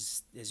who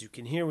is, as you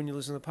can hear when you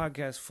listen to the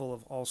podcast, full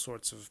of all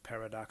sorts of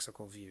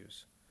paradoxical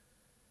views.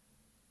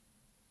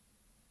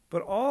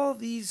 But all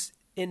these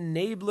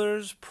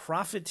enablers,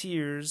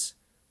 profiteers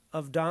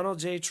of Donald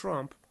J.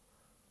 Trump,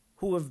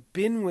 who have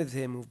been with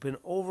him, who've been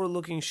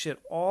overlooking shit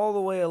all the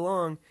way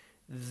along,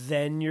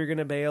 then you're going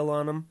to bail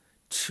on him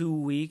 2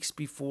 weeks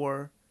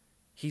before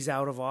he's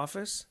out of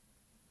office?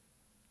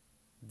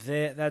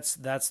 That's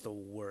the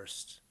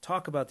worst.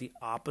 Talk about the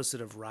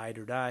opposite of ride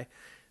or die.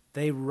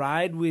 They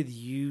ride with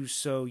you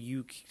so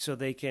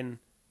they can,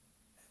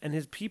 and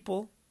his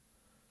people,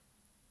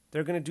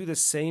 they're going to do the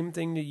same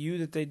thing to you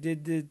that they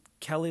did to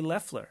Kelly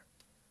Loeffler.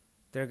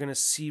 They're going to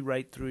see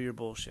right through your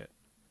bullshit.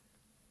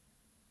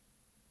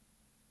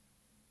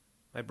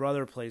 My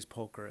brother plays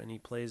poker, and he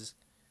plays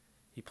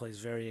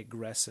very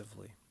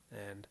aggressively,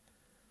 and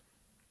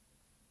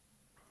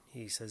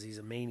he says he's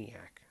a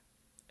maniac.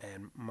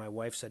 And my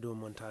wife said to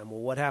him one time, well,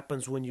 what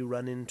happens when you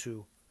run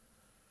into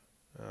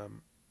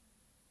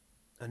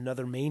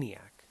another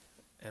maniac?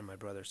 And my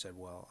brother said,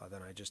 well,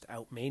 then I just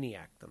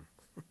out-maniac them.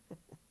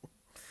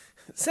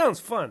 It sounds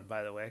fun,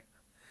 by the way.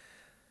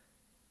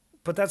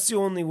 But that's the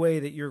only way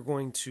that you're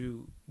going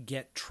to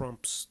get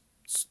Trump's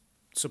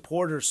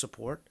supporters'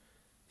 support,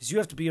 is you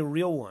have to be a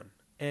real one.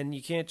 And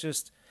you can't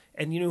just...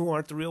 And you know who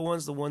aren't the real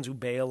ones? The ones who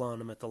bail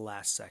on him at the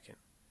last second.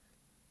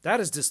 That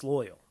is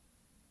disloyal.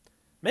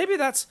 Maybe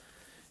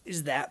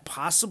is that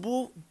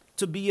possible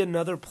to be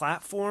another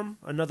platform?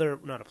 Another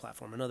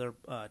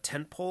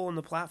tent pole on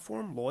the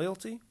platform?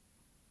 Loyalty?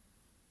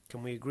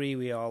 Can we agree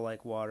we all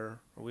like water?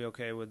 Are we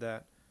okay with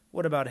that?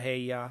 What about hey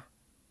ya?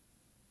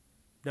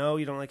 No,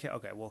 you don't like hey?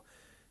 Okay, well,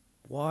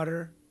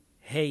 water,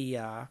 hey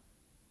ya.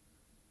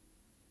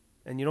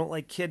 And you don't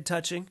like kid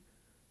touching?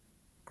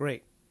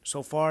 Great.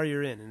 So far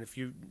you're in. And if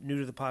you're new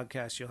to the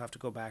podcast, you'll have to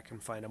go back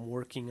and find I'm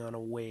working on a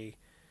way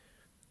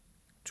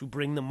to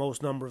bring the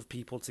most number of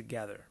people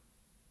together.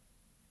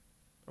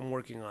 I'm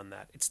working on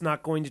that. It's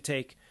not going to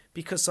take,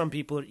 because some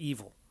people are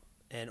evil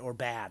or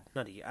bad.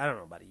 I don't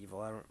know about evil.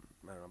 I don't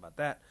know about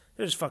that.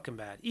 They're just fucking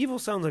bad. Evil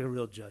sounds like a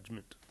real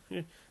judgment.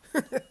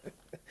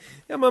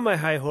 I'm on my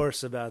high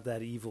horse about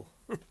that evil.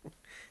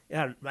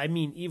 Yeah, I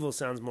mean, evil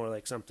sounds more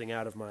like something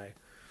out of my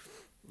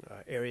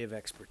area of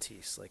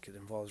expertise. Like it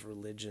involves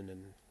religion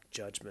and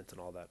judgment and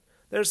all that.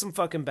 There's some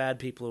fucking bad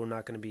people who are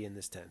not going to be in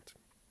this tent.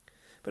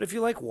 But if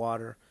you like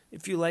water,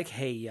 if you like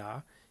hey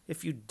ya,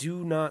 if you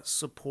do not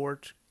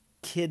support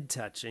kid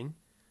touching,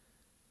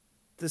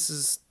 this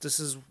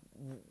is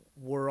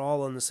we're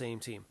all on the same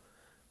team.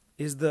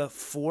 Is the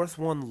fourth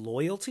one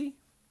loyalty?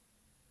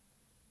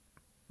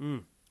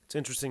 It's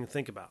interesting to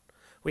think about.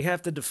 We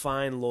have to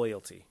define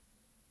loyalty.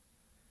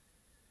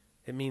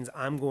 It means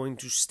I'm going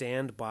to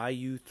stand by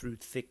you through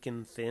thick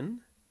and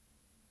thin.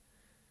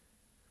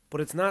 But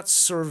it's not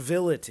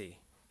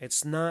servility.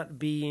 It's not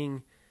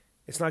getting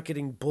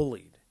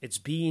bullied. It's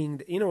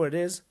being, you know what it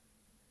is?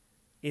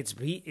 It's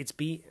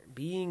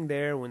being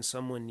there when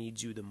someone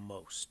needs you the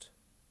most.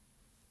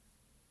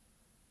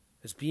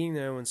 It's being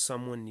there when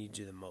someone needs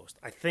you the most,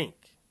 I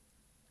think.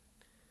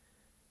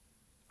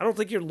 I don't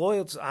think you're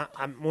loyal to...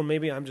 well,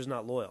 maybe I'm just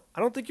not loyal.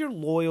 I don't think you're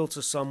loyal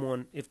to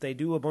someone if they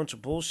do a bunch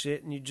of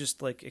bullshit and you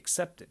just, like,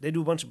 accept it. They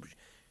do a bunch of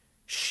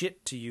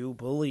shit to you,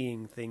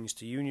 bullying things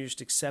to you, and you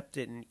just accept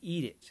it and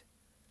eat it.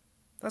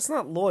 That's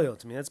not loyal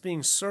to me. That's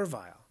being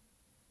servile.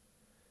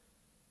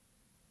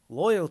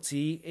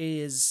 Loyalty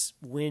is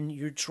when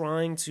you're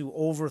trying to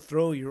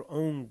overthrow your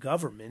own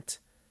government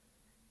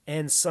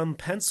and some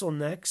pencil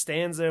neck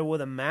stands there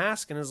with a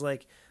mask and is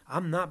like,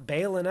 I'm not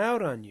bailing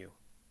out on you.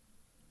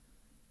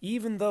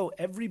 Even though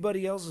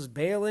everybody else is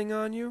bailing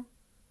on you,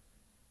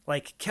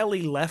 like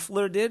Kelly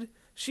Loeffler did,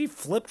 she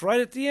flipped right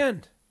at the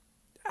end.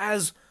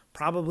 As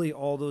probably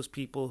all those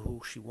people who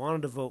she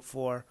wanted to vote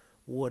for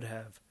would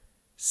have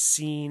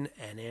seen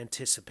and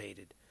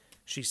anticipated.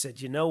 She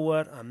said, you know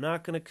what, I'm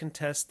not going to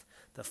contest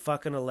the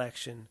fucking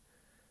election.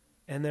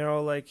 And they're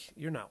all like,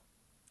 you're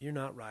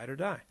not ride or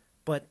die.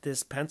 But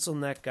this pencil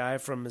neck guy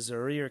from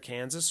Missouri or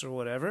Kansas or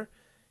whatever,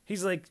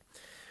 he's like,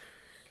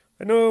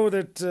 I know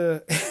that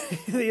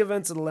the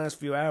events of the last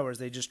few hours,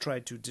 they just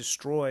tried to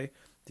destroy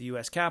the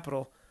U.S.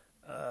 Capitol,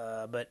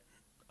 but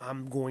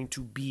I'm going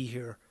to be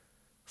here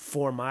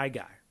for my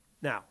guy.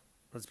 Now,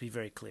 let's be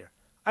very clear.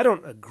 I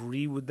don't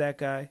agree with that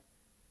guy,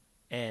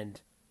 and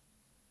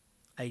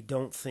I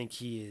don't think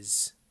he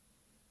is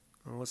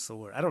what's the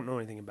word? I don't know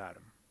anything about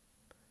him.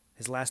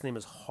 His last name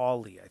is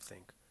Hawley, I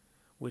think,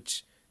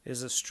 which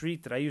is a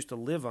street that I used to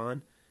live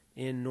on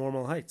in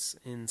Normal Heights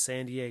in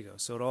San Diego.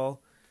 So it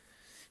all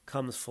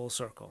comes full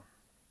circle.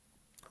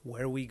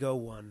 Where we go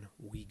one,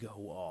 we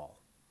go all.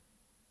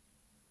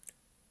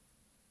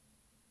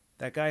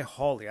 That guy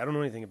Hawley, I don't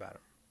know anything about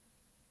him.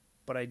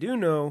 But I do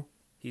know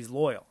he's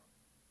loyal.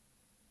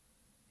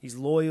 He's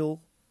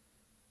loyal,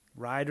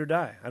 ride or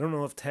die. I don't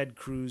know if Ted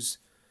Cruz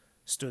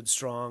stood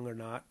strong or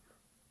not.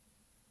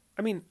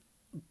 I mean,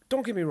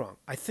 don't get me wrong.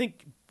 I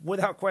think,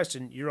 without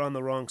question, you're on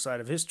the wrong side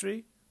of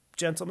history,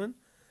 gentlemen.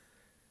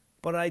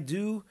 But I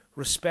do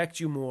respect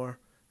you more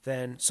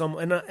than some...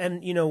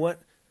 And you know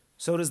what?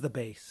 So does the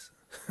base.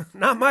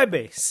 Not my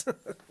base.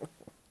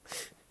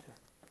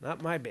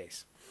 Not my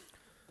base.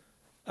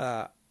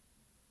 But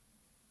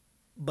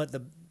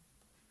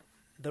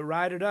the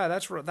ride or die,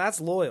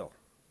 that's loyal.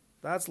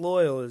 That's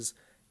loyal is,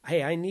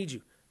 hey, I need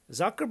you.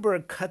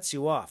 Zuckerberg cuts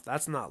you off.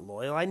 That's not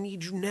loyal. I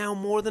need you now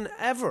more than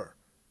ever.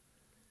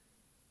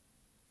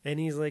 And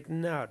he's like,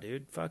 no,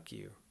 dude, fuck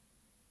you.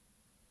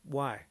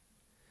 Why?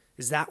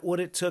 Is that what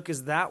it took?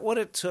 Is that what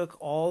it took?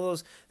 All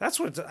those... That's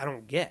what I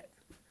don't get.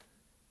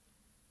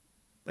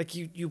 Like,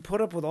 you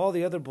put up with all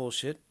the other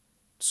bullshit.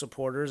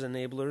 Supporters,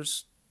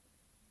 enablers,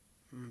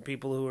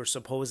 people who are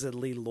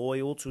supposedly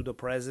loyal to the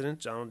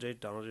president, Donald J.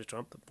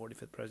 Trump, the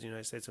 45th president of the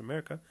United States of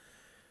America.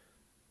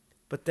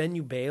 But then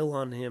you bail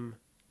on him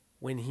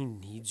when he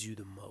needs you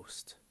the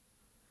most.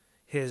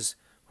 His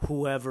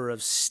whoever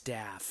of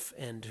staff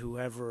and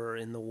whoever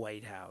in the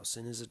White House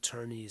and his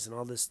attorneys and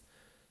all this,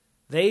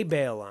 they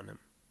bail on him.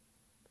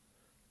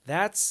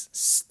 That's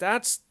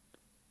the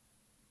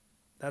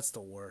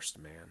worst,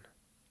 man.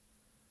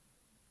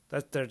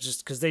 That they're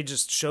just because they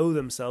just show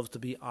themselves to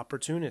be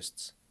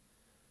opportunists.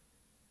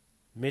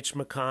 Mitch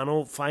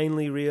McConnell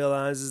finally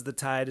realizes the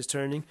tide is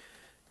turning,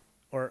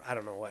 or I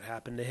don't know what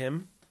happened to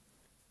him.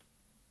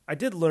 I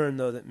did learn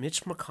though that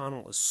Mitch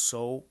McConnell is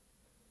so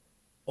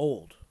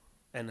old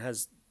and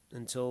has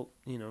until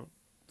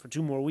for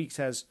 2 more weeks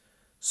has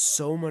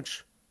so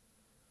much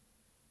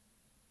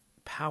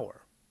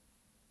power,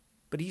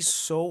 but he's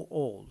so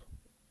old.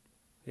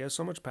 He has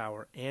so much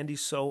power, and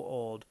he's so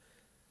old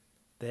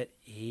that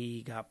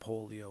he got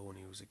polio when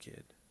he was a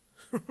kid.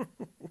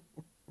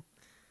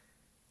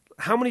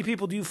 How many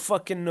people do you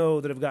fucking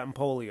know that have gotten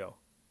polio?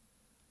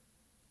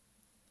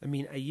 I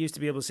mean, I used to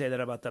be able to say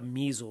that about the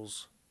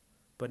measles,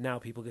 but now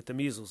people get the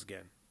measles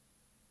again.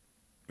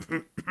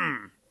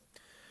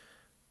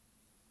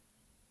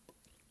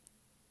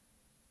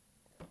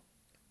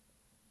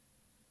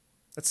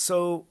 That's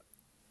so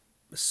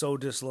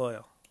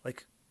disloyal.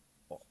 Like,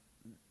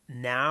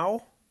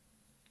 now,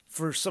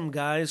 for some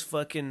guys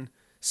fucking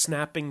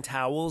snapping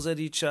towels at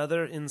each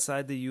other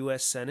inside the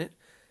U.S. Senate,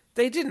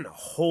 they didn't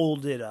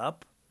hold it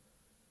up.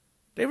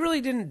 They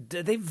really didn't.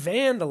 They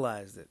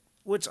vandalized it,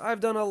 which I've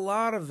done a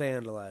lot of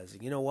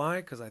vandalizing. You know why?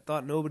 Because I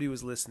thought nobody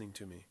was listening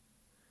to me.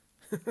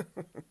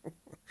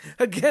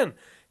 Again,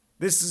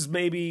 this is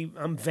maybe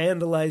I'm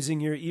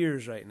vandalizing your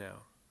ears right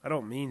now. I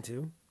don't mean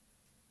to.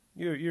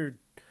 You're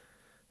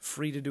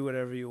free to do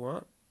whatever you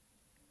want.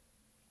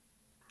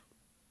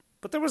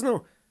 But there was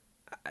no...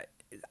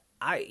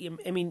 I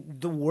mean,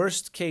 the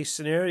worst case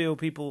scenario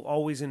people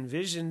always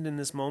envisioned in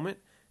this moment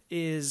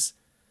is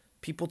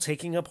people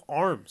taking up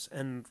arms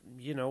and,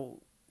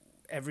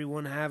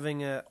 everyone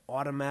having an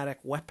automatic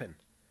weapon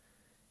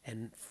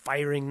and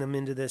firing them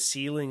into the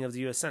ceiling of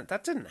the U.S. Senate.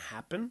 That didn't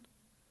happen.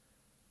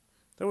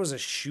 There was a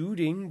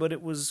shooting, but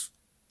it was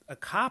a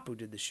cop who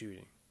did the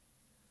shooting.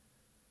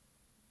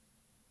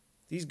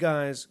 These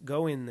guys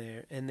go in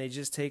there and they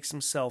just take some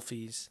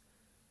selfies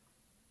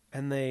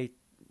and they,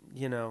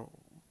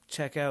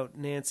 check out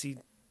Nancy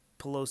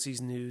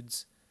Pelosi's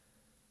nudes.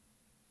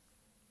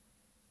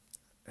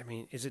 I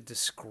mean, is it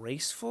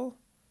disgraceful?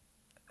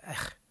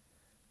 Ugh.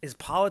 Is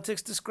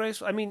politics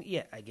disgraceful? I mean,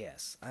 yeah, I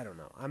guess. I don't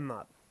know. I'm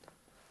not...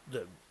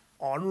 The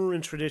honor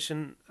and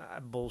tradition,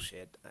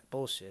 bullshit.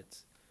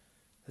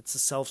 It's a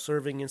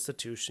self-serving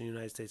institution, the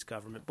United States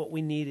government, but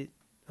we need it.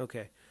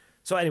 Okay.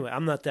 So anyway,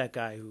 I'm not that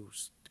guy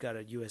who's got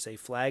a USA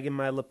flag in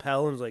my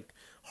lapel and is like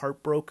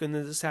heartbroken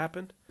that this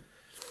happened.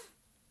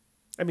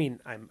 I mean,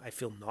 I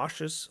feel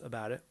nauseous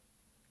about it.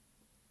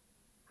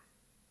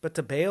 But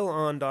to bail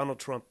on Donald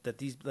Trump that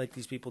these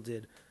people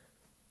did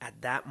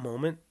at that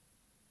moment,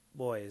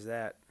 boy,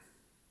 that's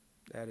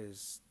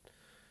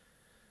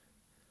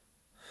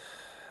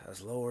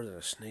lower than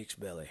a snake's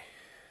belly.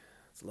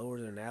 It's lower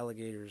than an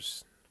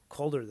alligator's,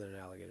 colder than an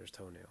alligator's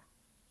toenail.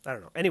 I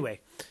don't know. Anyway,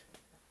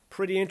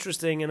 pretty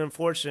interesting, and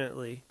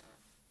unfortunately,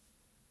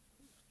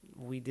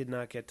 we did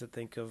not get to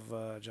think of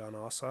John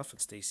Ossoff and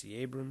Stacey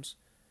Abrams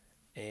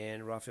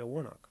and Raphael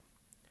Warnock.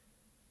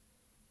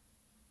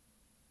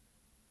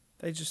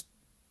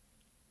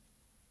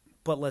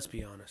 But let's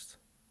be honest.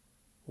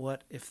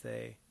 What if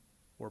they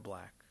were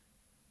black?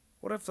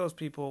 What if those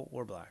people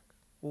were black?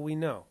 Well, we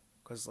know,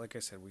 because like I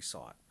said, we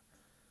saw it.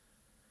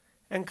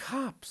 And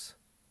cops.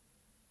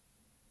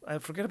 I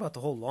forget about the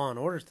whole law and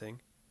order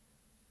thing.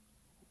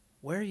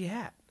 Where are you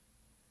at?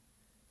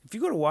 If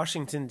you go to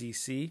Washington,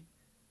 D.C.,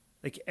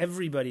 like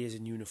everybody is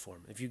in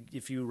uniform.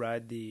 If you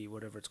ride the,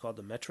 whatever it's called,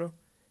 the metro,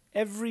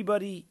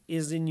 everybody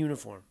is in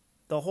uniform.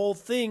 The whole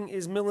thing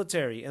is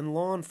military and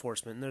law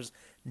enforcement. And there's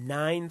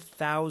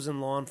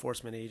 9,000 law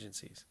enforcement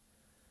agencies.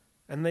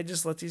 And they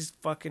just let these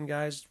fucking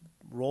guys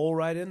roll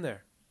right in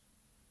there.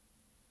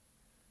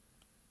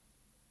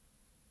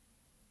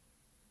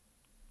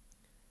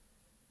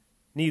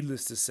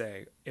 Needless to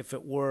say, if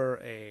it were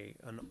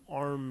an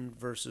armed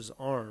versus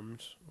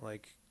armed,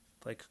 like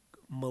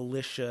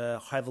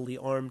militia, heavily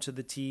armed to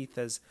the teeth,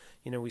 as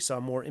we saw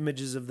more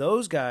images of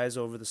those guys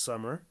over the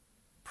summer,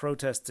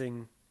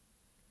 protesting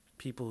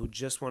people who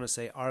just want to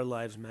say our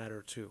lives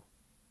matter too.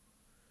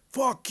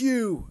 Fuck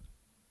you!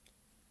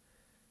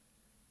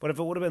 But if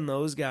it would have been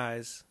those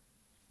guys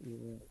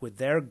with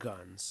their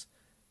guns,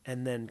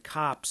 and then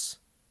cops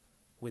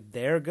with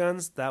their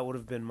guns, that would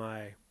have been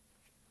my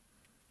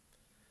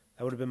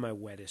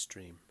wettest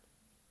dream.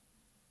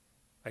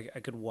 I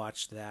could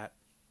watch that.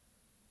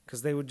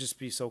 Because they would just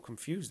be so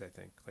confused, I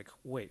think. Like,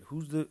 wait,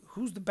 who's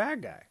the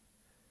bad guy?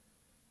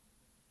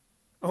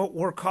 Oh,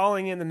 we're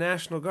calling in the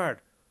National Guard.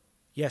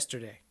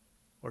 Yesterday.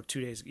 Or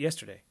 2 days.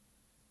 Yesterday.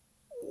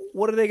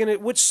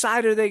 Which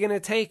side are they going to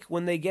take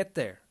when they get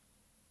there?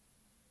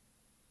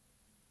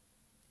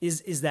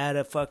 Is that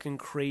a fucking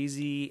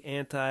crazy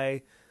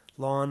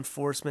anti-law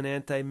enforcement,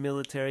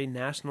 anti-military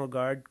National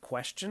Guard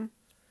question?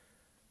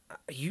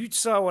 You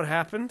saw what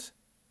happened.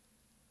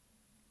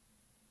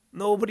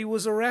 Nobody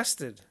was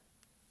arrested.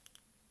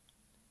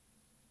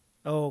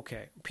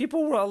 Okay.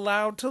 People were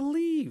allowed to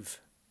leave.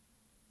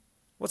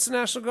 What's the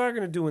National Guard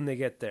going to do when they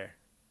get there?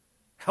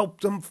 Help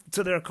them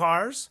to their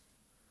cars?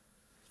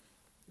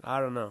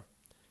 I don't know.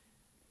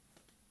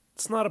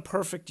 It's not a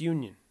perfect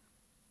union.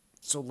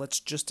 So let's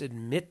just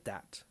admit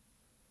that.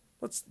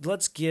 Let's just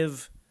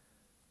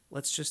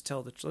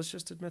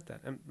admit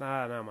that.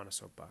 Now I'm on a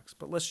soapbox.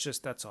 But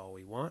that's all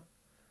we want.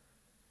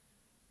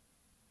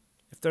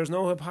 If there's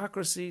no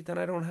hypocrisy, then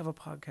I don't have a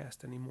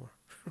podcast anymore.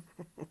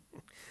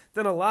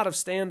 Then a lot of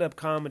stand-up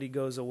comedy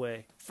goes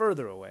away,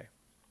 further away.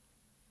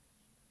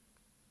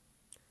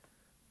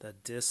 The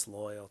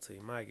disloyalty,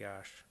 my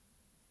gosh.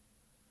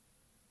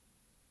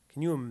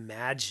 Can you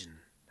imagine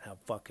how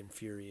fucking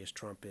furious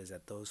Trump is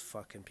at those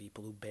fucking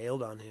people who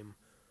bailed on him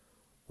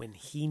when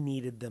he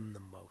needed them the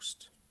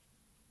most?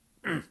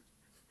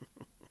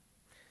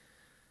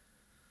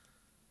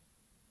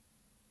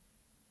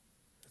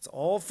 It's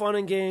all fun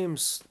and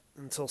games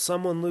until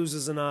someone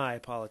loses an eye,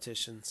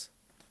 politicians.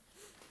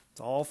 It's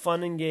all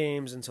fun and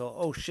games until,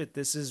 oh shit,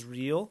 this is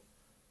real?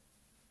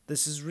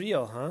 This is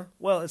real, huh?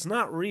 Well, it's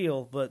not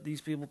real, but these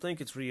people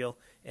think it's real,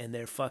 and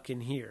they're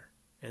fucking here.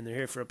 And they're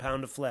here for a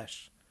pound of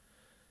flesh.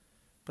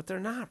 But they're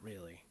not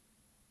really.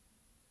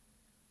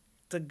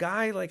 The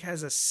guy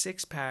has a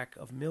 6-pack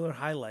of Miller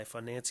High Life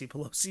on Nancy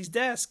Pelosi's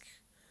desk.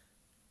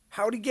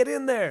 How'd he get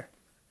in there?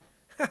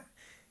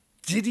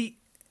 Did he?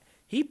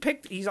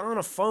 He's on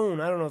a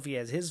phone. I don't know if he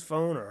has his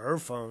phone or her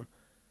phone.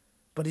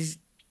 But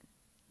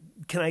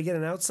can I get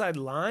an outside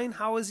line?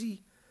 How is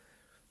he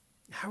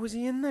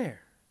in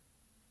there?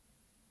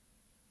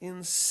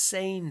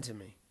 Insane to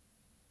me.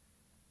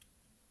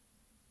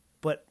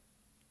 But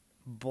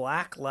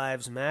Black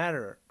Lives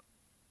Matter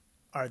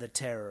are the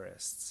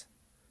terrorists.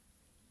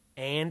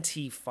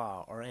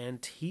 Antifa or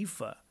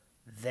Antifa,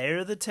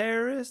 they're the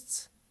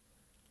terrorists?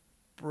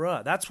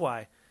 Bruh, that's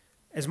why,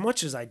 as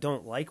much as I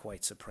don't like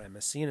white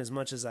supremacy and as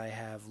much as I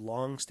have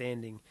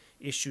long-standing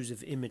issues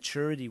of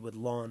immaturity with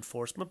law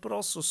enforcement, but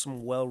also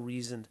some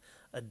well-reasoned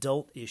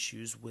adult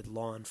issues with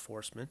law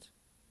enforcement,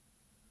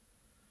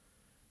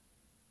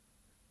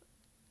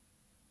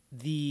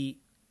 the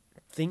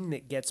thing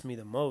that gets me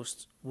the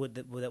most,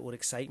 that would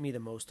excite me the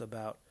most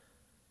about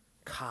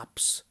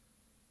cops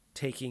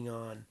taking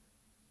on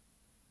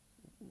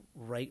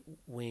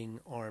right-wing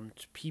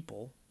armed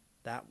people,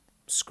 that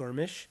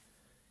skirmish,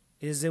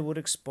 is it would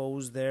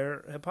expose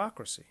their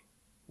hypocrisy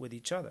with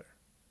each other.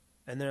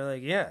 And they're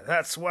like, yeah,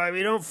 that's why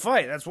we don't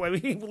fight. That's why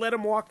we let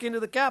them walk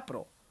into the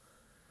Capitol.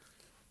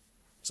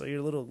 So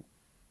your little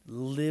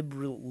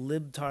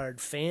libtard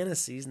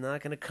fantasy's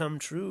not going to come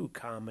true,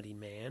 comedy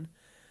man.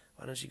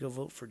 Why don't you go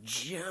vote for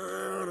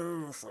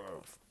Jonathan?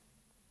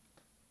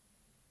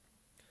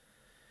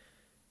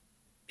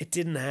 It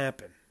didn't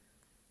happen.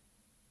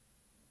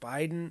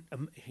 Biden,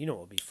 what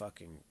would be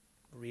fucking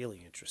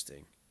really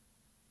interesting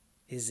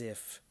is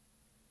if...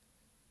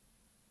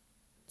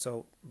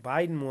 So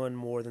Biden won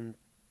more than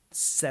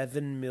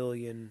 7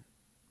 million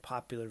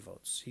popular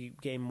votes. He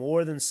gained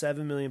more than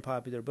 7 million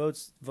popular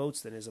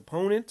votes than his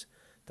opponent,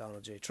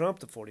 Donald J. Trump,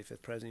 the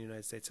 45th President of the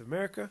United States of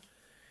America.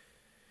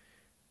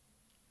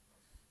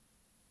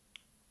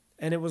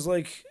 And it was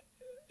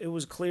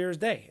clear as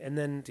day. And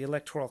then the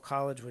Electoral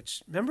College,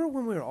 which, remember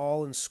when we were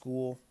all in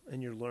school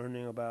and you're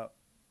learning about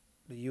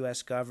the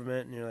U.S.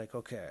 government and you're like,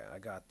 okay, I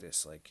got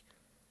this.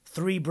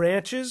 3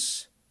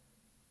 branches?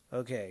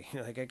 Okay,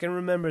 I can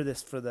remember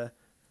this for the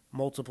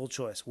multiple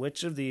choice.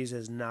 Which of these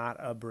is not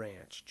a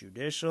branch?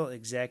 Judicial,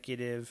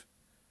 executive,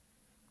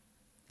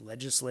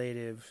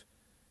 legislative,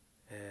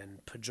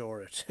 and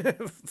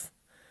pejorative.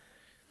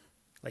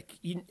 Like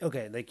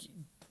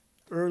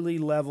early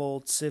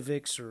level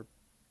civics or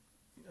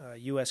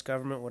U.S.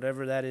 government,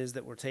 whatever that is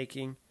that we're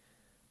taking.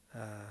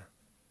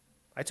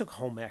 I took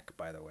home ec,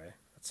 by the way.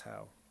 That's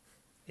how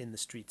in the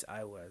streets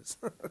I was.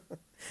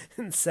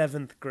 In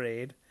 7th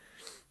grade,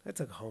 I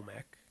took home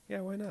ec.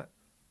 Yeah, why not?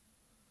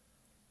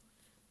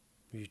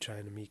 Were you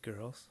trying to meet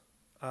girls?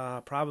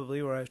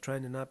 Probably, or I was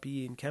trying to not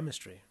be in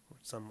chemistry or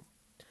some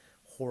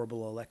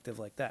horrible elective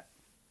like that.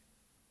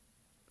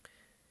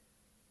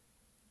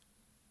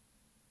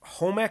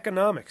 Home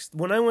economics.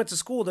 When I went to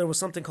school, there was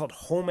something called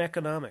home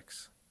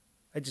economics.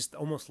 I just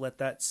almost let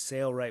that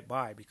sail right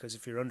by because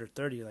if you're under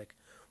 30, you're like,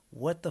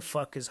 what the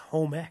fuck is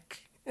home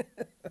ec?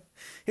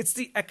 It's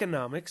the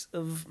economics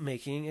of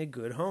making a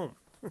good home.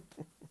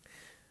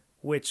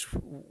 Which,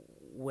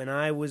 when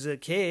I was a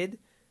kid,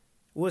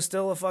 was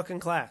still a fucking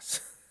class.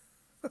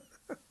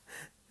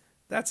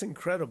 That's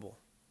incredible.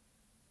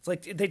 It's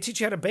like they teach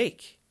you how to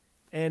bake.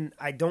 And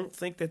I don't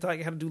think they taught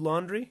you how to do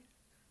laundry.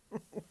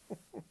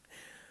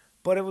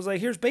 But it was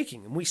like, here's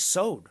baking. And we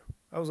sewed.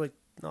 I was like,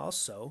 no, I'll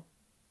sew.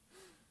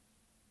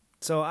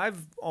 So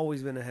I've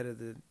always been ahead of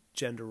the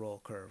gender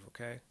role curve,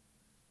 okay?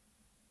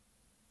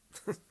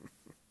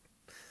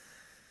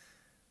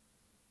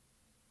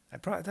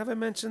 Have I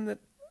mentioned that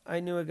I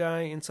knew a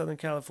guy in Southern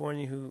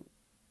California who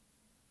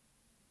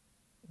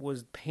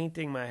was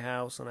painting my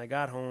house, and I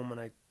got home and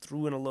I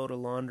threw in a load of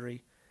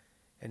laundry,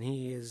 and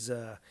he is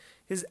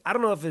I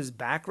don't know if his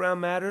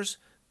background matters,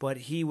 but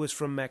he was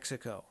from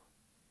Mexico,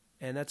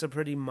 and that's a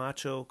pretty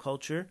macho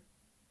culture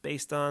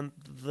based on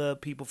the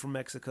people from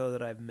Mexico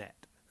that I've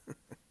met.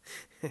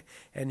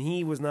 And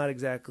he was not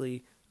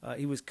exactly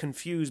he was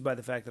confused by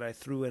the fact that I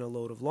threw in a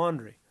load of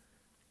laundry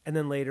and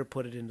then later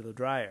put it into the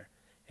dryer.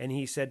 And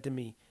he said to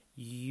me,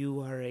 "You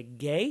are a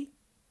gay?"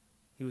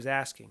 He was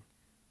asking.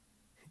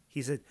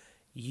 He said,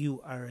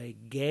 "You are a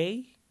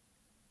gay?"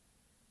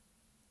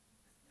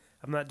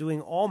 I'm not doing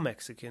all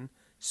Mexican,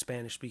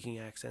 Spanish-speaking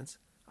accents.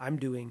 I'm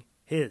doing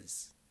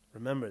his.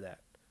 Remember that.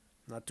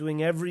 I'm not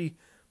doing every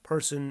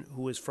person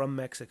who is from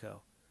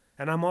Mexico.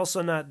 And I'm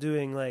also not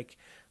doing like,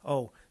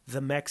 oh,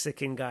 the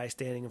Mexican guy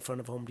standing in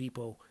front of Home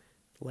Depot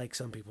like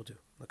some people do,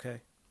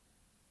 okay?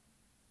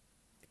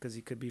 Because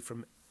he could be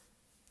from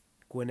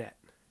Gwinnett.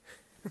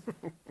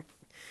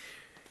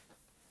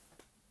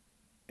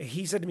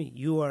 He said to me,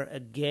 "You are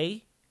a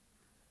gay?"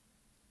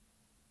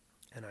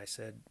 And I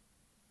said,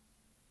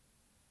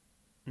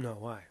 "No,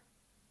 why?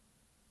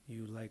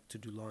 You like to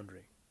do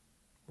laundry."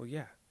 "Well,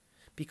 yeah.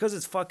 Because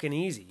it's fucking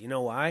easy. You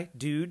know why,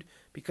 dude?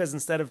 Because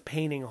instead of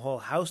painting a whole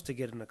house to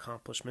get an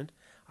accomplishment,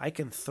 I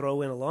can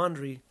throw in a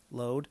laundry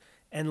load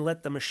and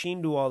let the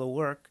machine do all the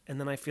work, and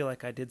then I feel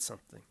like I did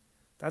something.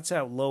 That's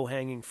how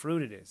low-hanging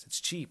fruit it is. It's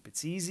cheap.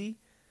 It's easy.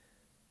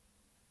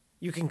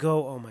 You can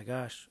go, oh my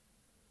gosh.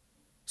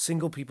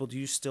 Single people, do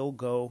you still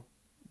go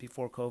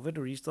before COVID,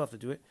 or you still have to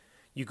do it?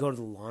 You go to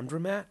the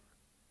laundromat?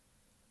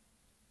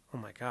 Oh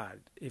my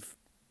God. If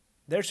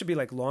there should be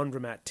like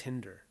laundromat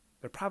Tinder.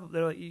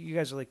 They're like, you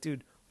guys are like,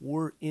 dude,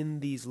 we're in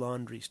these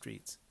laundry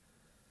streets.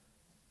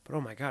 But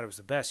oh my God, it was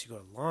the best. You go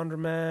to the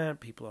laundromat,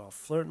 people are all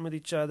flirting with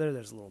each other.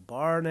 There's a little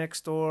bar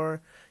next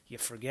door. You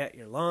forget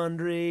your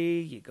laundry.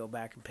 You go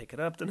back and pick it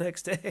up the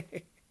next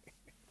day.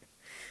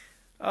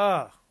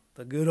 Ah,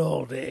 the good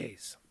old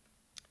days.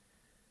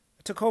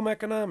 I took home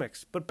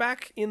economics. But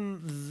back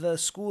in the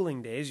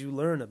schooling days, you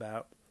learn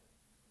about,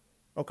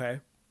 okay,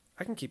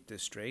 I can keep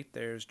this straight.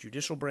 There's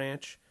judicial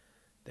branch.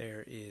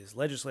 There is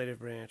legislative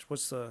branch.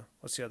 What's the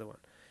other one?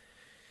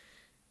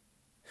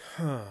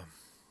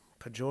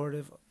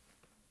 Pejorative.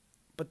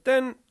 But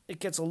then it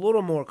gets a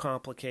little more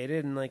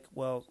complicated, and like,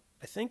 well,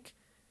 I think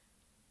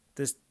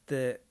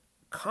the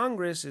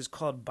Congress is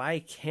called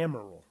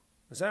bicameral.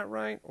 Is that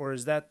right? Or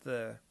is that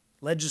the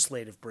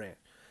legislative branch?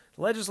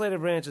 The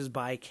legislative branch is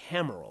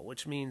bicameral,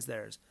 which means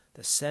there's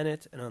the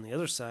Senate and on the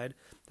other side,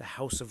 the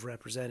House of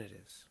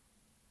Representatives.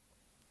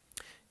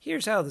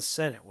 Here's how the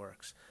Senate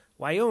works.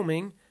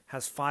 Wyoming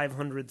has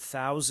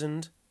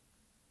 500,000,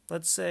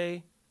 let's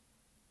say,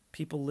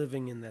 people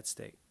living in that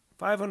state.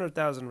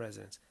 500,000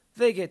 residents.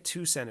 They get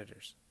 2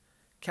 senators.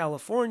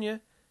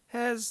 California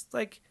has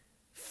like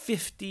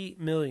 50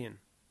 million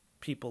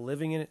people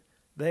living in it.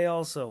 They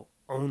also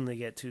only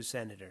get 2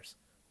 senators.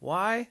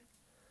 Why?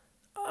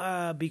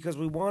 Because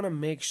we want to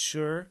make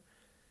sure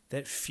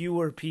that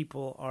fewer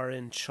people are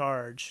in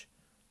charge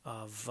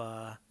of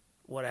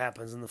what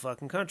happens in the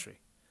fucking country.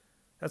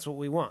 That's what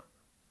we want.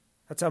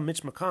 That's how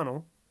Mitch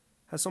McConnell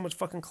has so much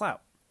fucking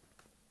clout.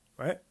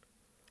 Right?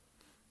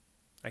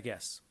 I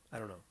guess. I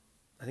don't know.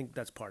 I think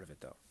that's part of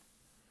it, though.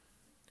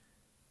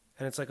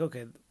 And it's like,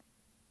 okay,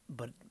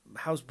 but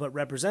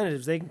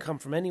representatives, they can come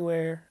from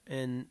anywhere,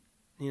 and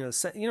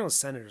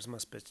senators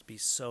must be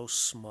so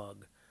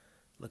smug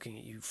looking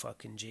at you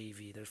fucking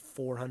JV. There's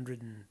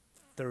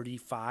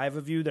 435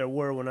 of you. There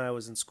were when I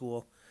was in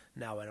school.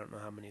 Now I don't know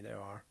how many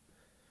there are.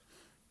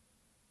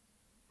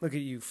 Look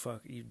at you,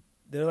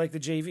 they're like the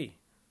JV,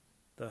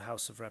 the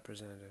House of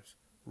Representatives.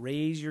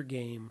 Raise your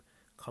game,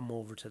 come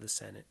over to the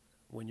Senate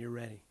when you're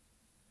ready.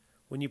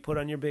 when you put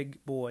on your big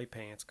boy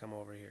pants, come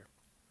over here.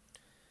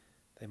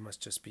 They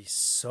must just be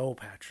so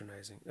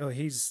patronizing. Oh,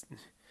 he's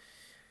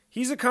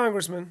a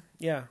congressman.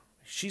 Yeah.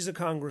 She's a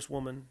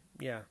congresswoman.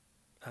 Yeah.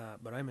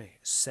 But I'm a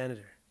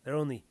senator. There are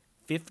only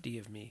 50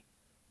 of me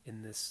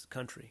in this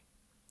country.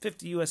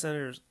 50 U.S.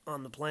 senators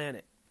on the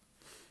planet.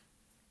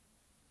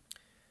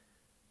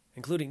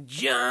 Including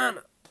John.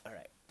 All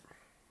right.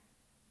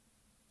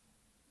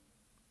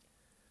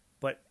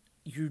 But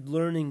you're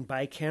learning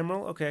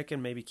bicameral. Okay, I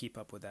can maybe keep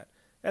up with that.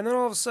 And then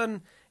all of a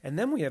sudden, and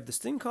then we have this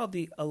thing called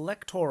the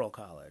Electoral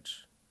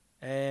College.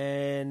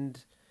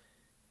 And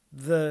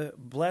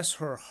bless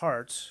her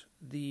heart,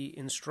 the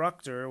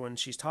instructor, when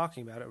she's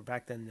talking about it, or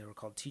back then they were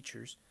called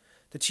teachers,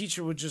 the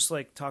teacher would just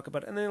like talk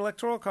about it. And the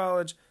Electoral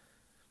College,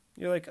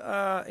 you're like,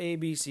 A,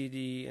 B, C,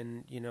 D,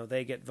 and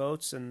they get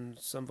votes and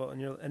some vote,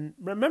 and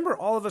remember,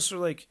 all of us are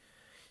like,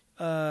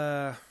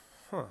 all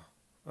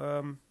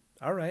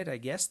right, I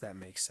guess that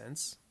makes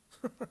sense.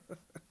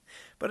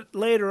 But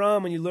later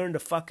on, when you learn to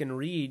fucking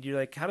read, you're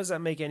like, how does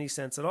that make any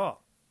sense at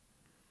all?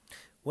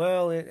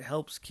 Well, it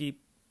helps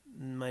keep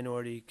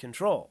minority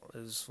control,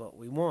 is what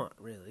we want,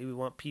 really. We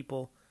want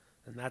people,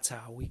 and that's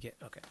how we get,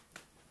 okay.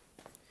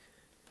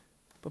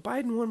 But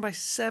Biden won by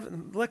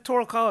 7.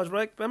 Electoral College,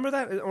 right? Remember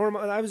that? Or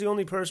I was the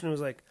only person who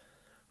was like,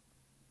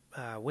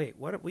 wait,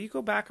 what? Will you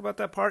go back about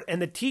that part?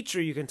 And the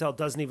teacher, you can tell,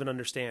 doesn't even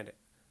understand it.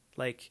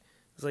 Like,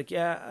 it's like,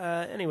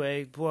 yeah,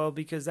 anyway, well,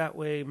 because that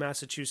way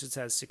Massachusetts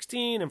has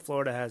 16 and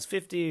Florida has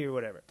 50 or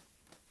whatever.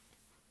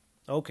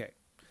 Okay.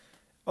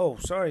 Oh,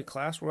 sorry,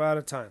 class, we're out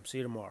of time. See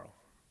you tomorrow.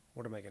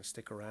 What am I going to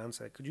stick around?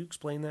 Say, could you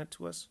explain that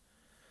to us?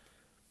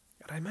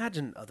 And I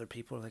imagine other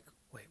people are like,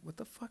 wait, what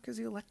the fuck is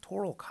the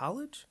Electoral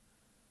College?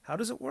 How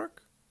does it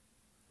work?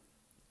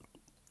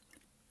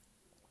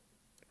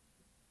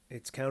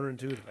 It's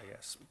counterintuitive, I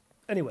guess.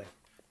 Anyway,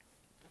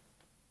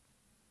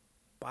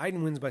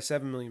 Biden wins by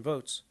 7 million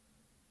votes.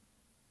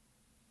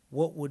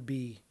 What would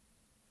be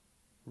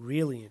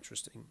really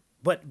interesting?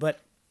 But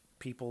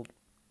people,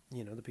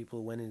 the people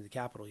who went into the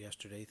Capitol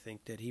yesterday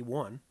think that he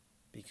won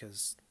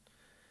because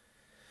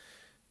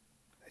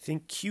I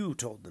think Q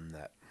told them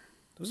that.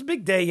 It was a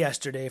big day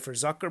yesterday for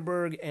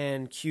Zuckerberg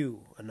and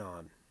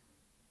QAnon.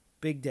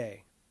 Big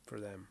day for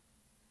them.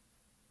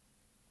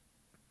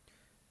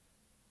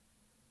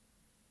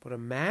 But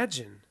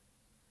imagine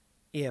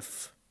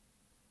if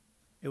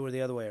it were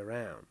the other way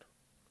around.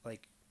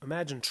 Like,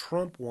 imagine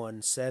Trump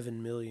won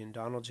 7 million.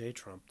 Donald J.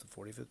 Trump, the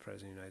 45th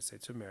President of the United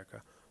States of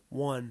America,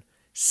 won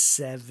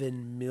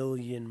 7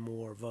 million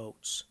more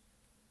votes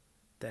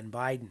than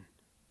Biden.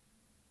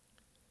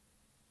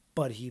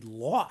 But he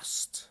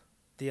lost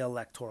the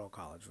Electoral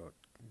College vote.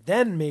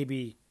 Then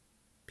maybe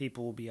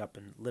people will be up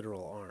in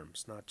literal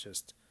arms, not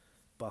just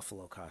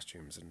buffalo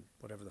costumes and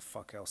whatever the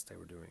fuck else they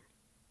were doing.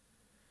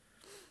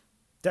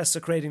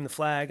 Desecrating the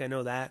flag, I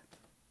know that.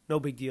 No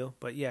big deal.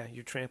 But yeah,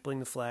 you're trampling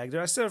the flag.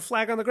 I still have a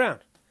flag on the ground.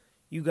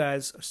 You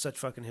guys are such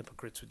fucking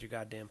hypocrites with your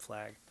goddamn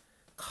flag.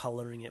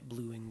 Coloring it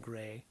blue and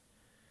gray.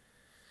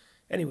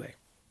 Anyway,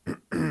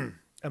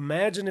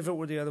 imagine if it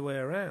were the other way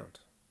around.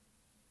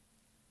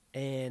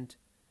 And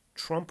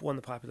Trump won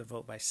the popular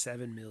vote by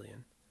 7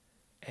 million.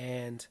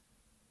 And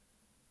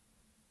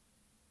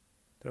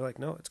they're like,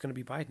 no, it's going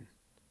to be Biden.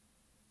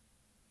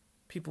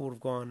 People would have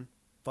gone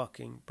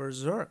fucking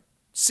berserk.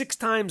 6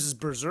 times as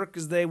berserk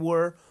as they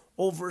were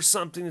over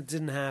something that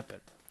didn't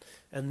happen.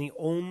 And the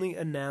only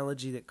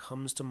analogy that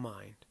comes to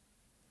mind,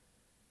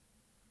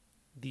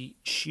 the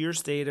sheer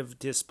state of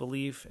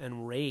disbelief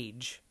and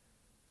rage,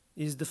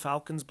 is the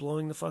Falcons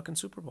blowing the fucking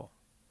Super Bowl.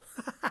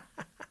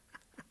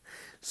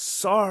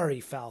 Sorry,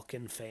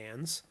 Falcon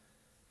fans.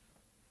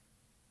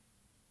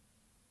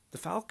 The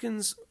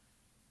Falcons,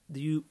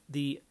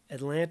 the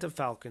Atlanta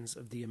Falcons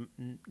of the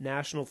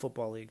National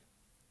Football League,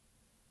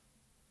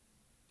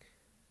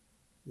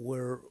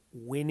 were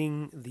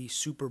winning the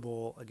Super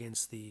Bowl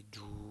against the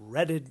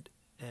dreaded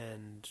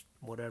and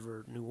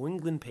whatever New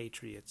England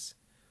Patriots.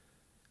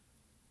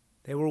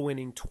 They were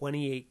winning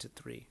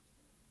 28-3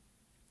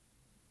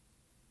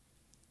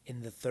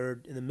 in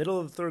the middle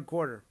of the third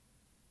quarter,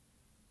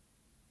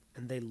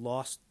 and they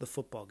lost the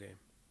football game.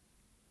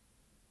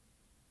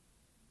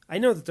 I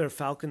know that there are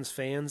Falcons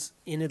fans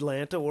in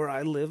Atlanta, where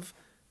I live,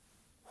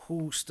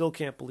 who still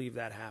can't believe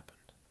that happened.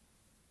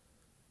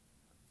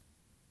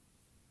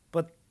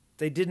 But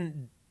they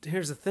didn't.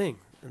 Here's the thing,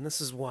 and this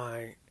is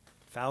why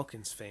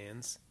Falcons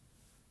fans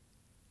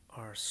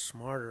are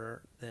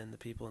smarter than the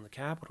people in the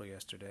Capitol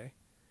yesterday.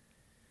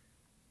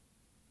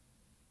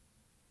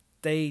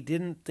 They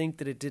didn't think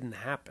that it didn't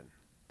happen.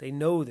 They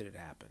know that it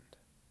happened.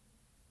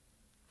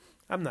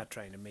 I'm not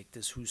trying to make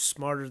this who's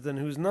smarter than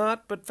who's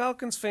not, but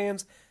Falcons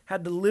fans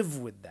had to live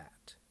with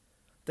that.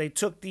 They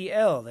took the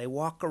L. They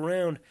walk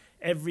around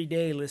every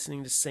day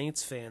listening to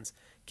Saints fans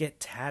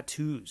get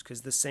tattoos,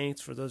 because the Saints,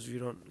 for those of you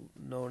who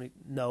don't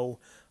know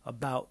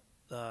about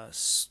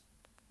this,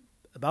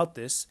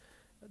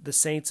 the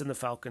Saints and the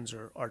Falcons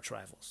are arch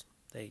rivals.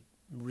 They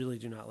really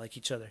do not like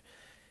each other.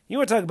 You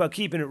want to talk about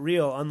keeping it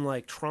real,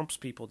 unlike Trump's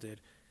people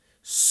did.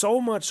 So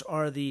much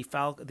are the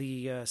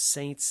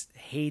Saints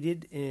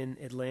hated in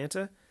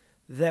Atlanta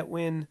that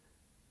when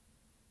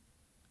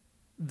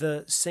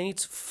the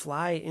Saints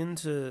fly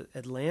into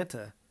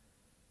Atlanta,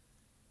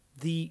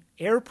 the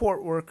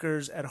airport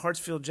workers at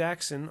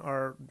Hartsfield-Jackson,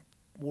 our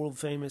world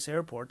famous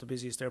airport, the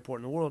busiest airport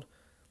in the world,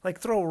 like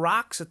throw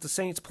rocks at the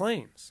Saints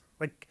planes.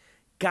 Like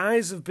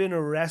guys have been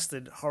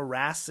arrested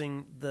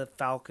harassing the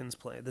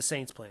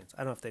Saints planes. I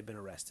don't know if they've been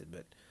arrested,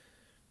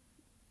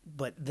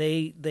 but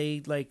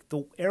they like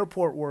the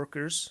airport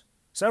workers,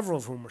 several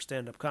of whom were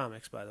stand-up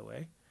comics, by the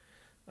way.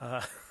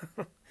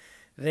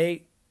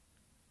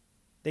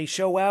 They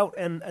show out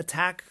and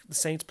attack the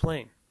Saints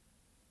plane,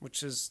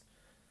 which is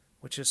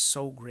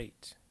so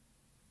great.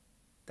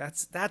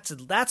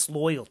 That's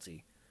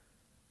loyalty.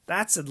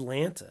 That's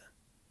Atlanta.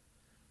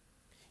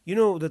 You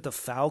know that the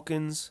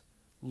Falcons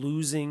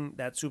losing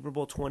that Super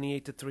Bowl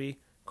 28-3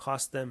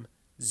 cost them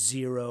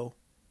 0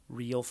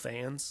 real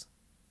fans?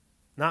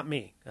 Not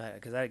me,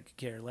 because I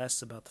care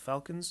less about the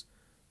Falcons,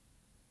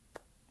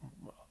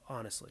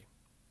 honestly.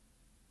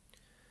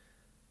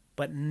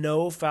 But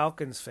no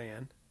Falcons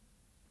fan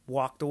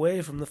walked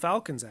away from the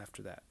Falcons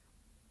after that.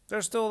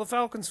 They're still the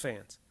Falcons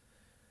fans.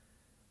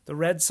 The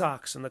Red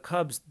Sox and the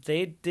Cubs,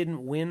 they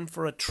didn't win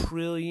for 1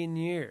 trillion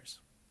years.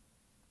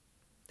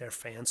 Their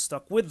fans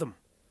stuck with them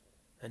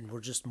and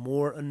were just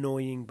more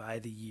annoying by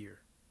the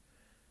year.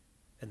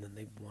 And then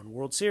they won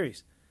World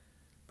Series.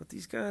 But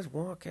these guys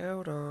walk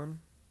out on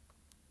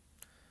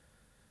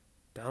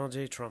Donald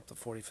J. Trump, the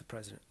 45th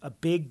president. A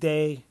big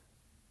day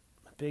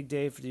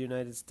for the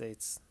United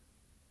States.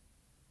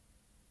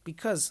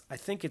 Because I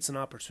think it's an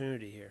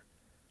opportunity here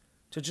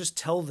to just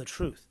tell the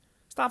truth.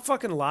 Stop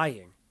fucking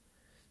lying.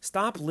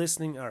 Stop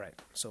listening. All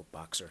right,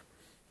 soapboxer.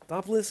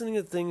 Stop listening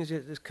to things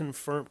that just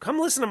confirm. Come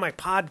listen to my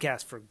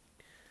podcast for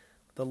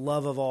the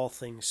love of all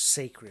things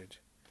sacred.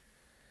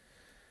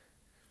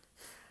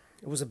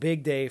 It was a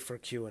big day for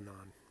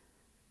QAnon.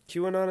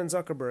 QAnon and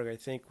Zuckerberg, I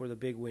think, were the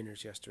big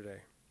winners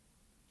yesterday.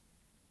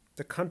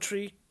 The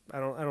country, I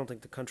don't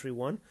think the country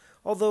won.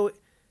 Although,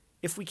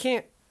 if we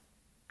can't,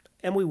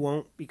 and we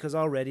won't, because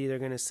already they're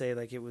going to say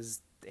like it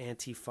was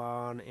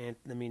Antifa, and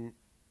I mean,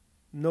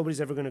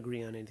 nobody's ever going to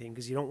agree on anything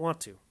because you don't want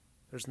to.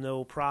 There's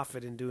no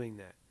profit in doing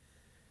that.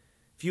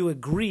 If you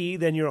agree,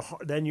 then you're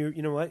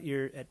you know what,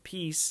 you're at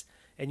peace,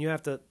 and you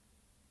have to.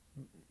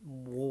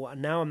 Well,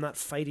 now I'm not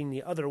fighting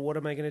the other. What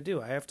am I going to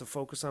do? I have to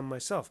focus on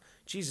myself.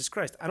 Jesus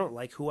Christ, I don't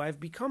like who I've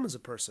become as a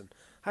person.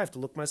 I have to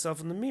look myself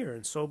in the mirror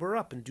and sober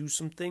up and do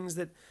some things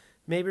that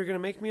maybe are going to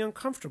make me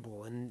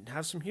uncomfortable and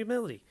have some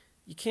humility.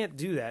 You can't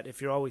do that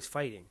if you're always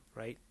fighting,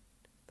 right?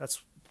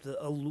 That's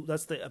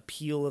the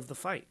appeal of the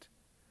fight.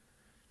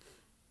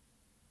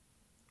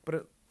 But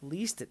at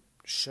least it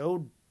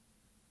showed,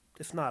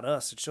 if not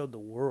us, it showed the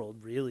world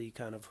really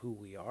kind of who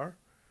we are.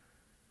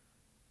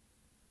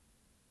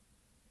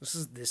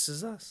 This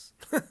is us.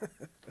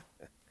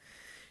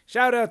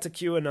 Shout out to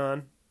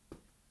QAnon.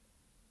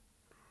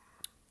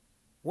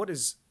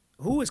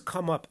 Who has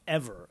come up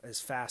ever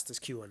as fast as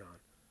QAnon?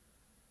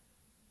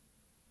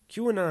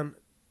 QAnon,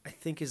 I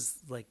think, is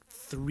like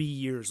 3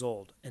 years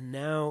old, and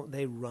now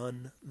they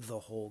run the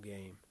whole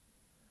game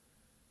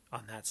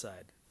on that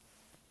side,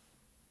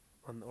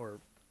 or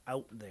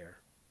out there.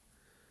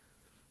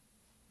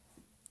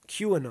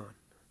 QAnon.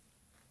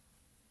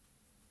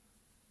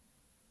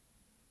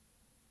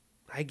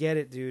 I get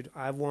it, dude.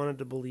 I've wanted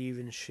to believe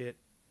in shit.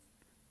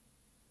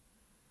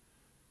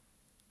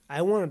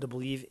 I wanted to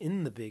believe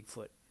in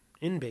Bigfoot.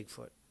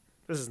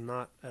 This is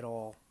not at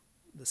all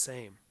the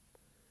same.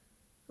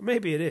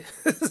 Maybe it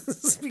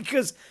is.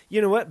 Because,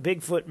 you know what?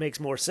 Bigfoot makes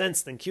more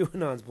sense than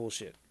QAnon's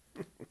bullshit.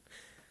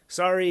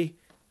 Sorry,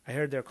 I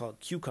heard they're called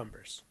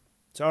cucumbers.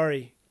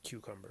 Sorry,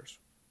 cucumbers.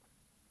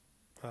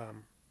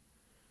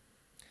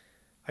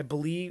 I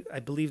believed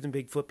in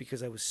Bigfoot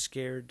because I was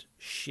scared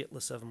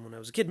shitless of him when I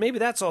was a kid. Maybe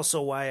that's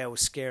also why I was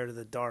scared of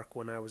the dark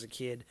when I was a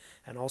kid,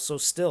 and also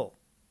still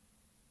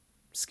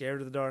scared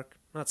of the dark.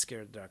 Not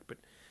scared of the dark, but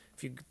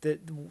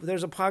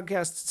there's a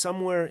podcast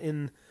somewhere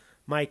in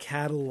my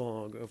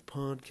catalog of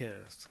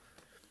podcasts.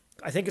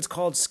 I think it's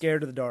called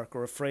Scared of the Dark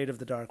or Afraid of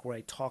the Dark, where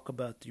I talk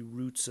about the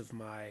roots of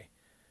my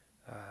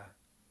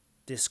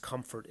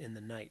discomfort in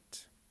the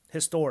night.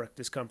 Historic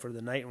discomfort of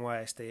the night, and why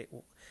I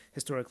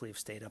historically have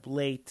stayed up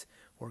late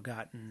or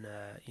gotten,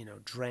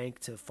 drank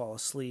to fall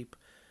asleep,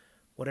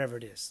 whatever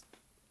it is.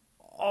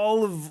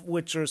 All of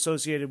which are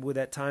associated with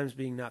at times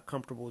being not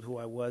comfortable with who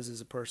I was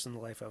as a person, the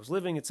life I was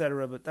living,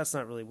 etc. But that's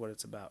not really what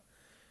it's about.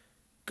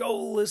 Go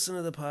listen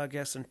to the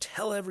podcast and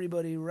tell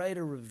everybody, write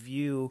a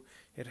review.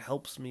 It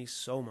helps me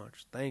so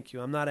much. Thank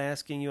you. I'm not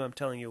asking you, I'm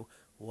telling you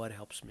what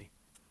helps me.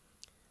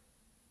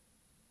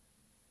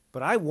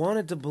 But I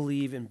wanted to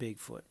believe in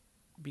Bigfoot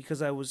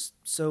because I was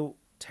so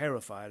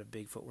terrified of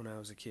Bigfoot when I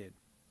was a kid.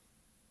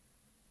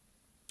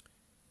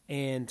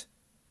 And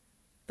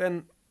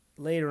then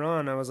later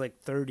on, I was like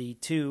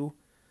 32,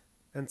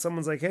 and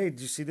someone's like, hey,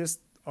 did you see this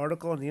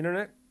article on the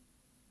internet?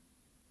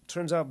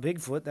 Turns out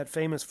Bigfoot, that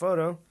famous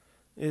photo,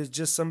 is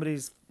just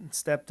somebody's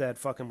stepdad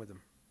fucking with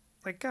him.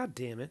 Like, God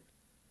damn it.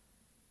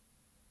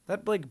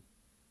 That, like,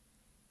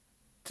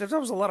 that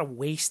was a lot of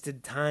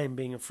wasted time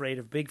being afraid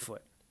of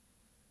Bigfoot.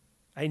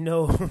 I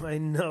know, I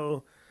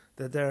know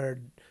that there are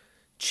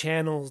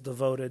channels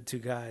devoted to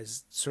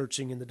guys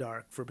searching in the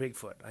dark for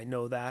Bigfoot. I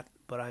know that,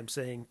 but I'm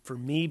saying for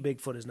me,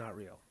 Bigfoot is not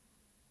real.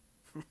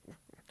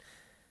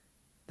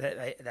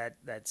 But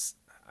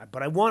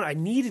I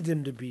needed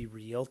him to be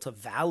real to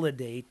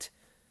validate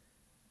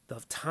the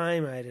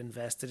time I had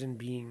invested in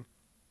being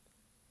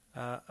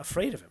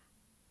afraid of him.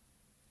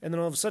 And then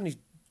all of a sudden he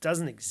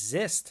doesn't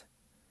exist.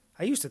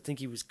 I used to think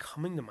he was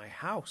coming to my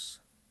house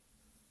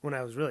when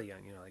I was really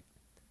young, like,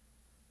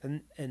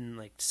 and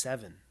like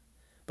 7.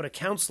 But a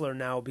counselor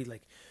now will be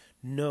like,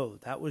 no,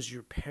 that was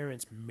your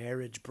parents'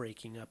 marriage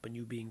breaking up and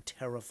you being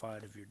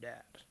terrified of your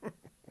dad.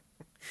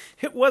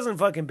 It wasn't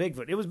fucking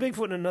Bigfoot. It was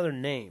Bigfoot in another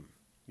name,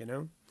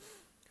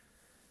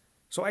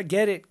 So I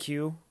get it,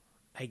 Q.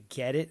 I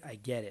get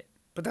it.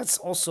 But that's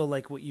also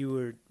like what you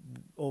were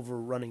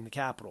overrunning the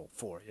Capitol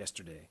for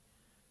yesterday.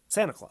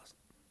 Santa Claus.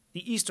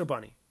 The Easter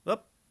Bunny.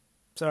 Oh,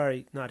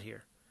 sorry, not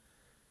here.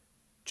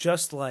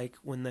 Just like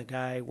when the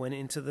guy went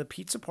into the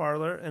pizza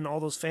parlor and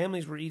all those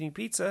families were eating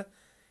pizza,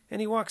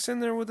 and he walks in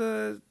there with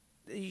a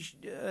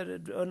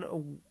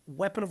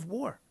weapon of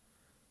war.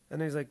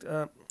 And he's like,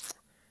 at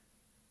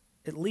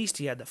least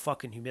he had the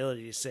fucking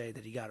humility to say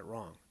that he got it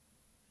wrong.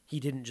 He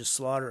didn't just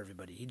slaughter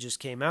everybody. He just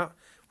came out,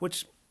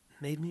 which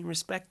made me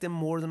respect him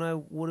more than I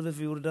would have if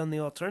he would have done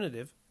the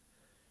alternative.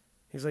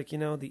 He's like, the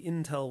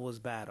intel was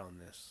bad on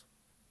this.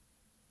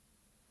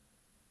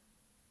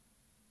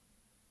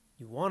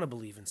 You want to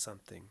believe in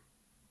something.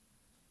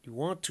 You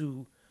want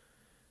to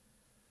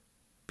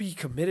be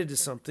committed to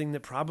something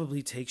that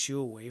probably takes you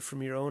away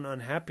from your own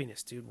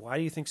unhappiness, dude. Why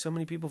do you think so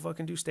many people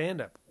fucking do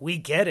stand-up? We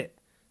get it.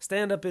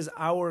 Stand-up is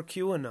our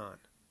QAnon.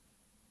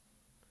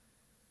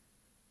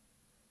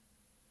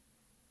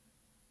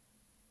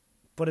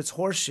 But it's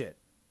horseshit.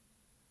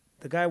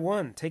 The guy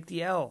won. Take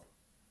the L.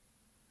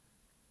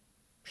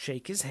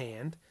 Shake his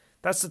hand.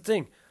 That's the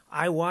thing.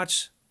 I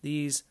watch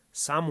these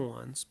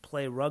Samoans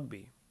play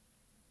rugby.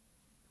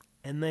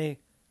 And they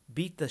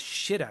beat the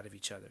shit out of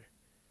each other.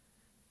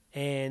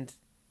 And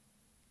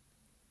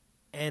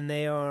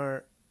they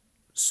are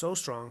so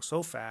strong,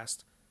 so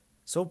fast,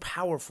 so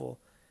powerful,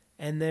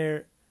 and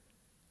they're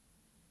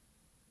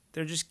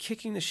just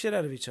kicking the shit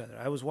out of each other.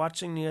 I was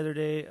watching the other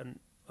day and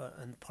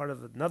part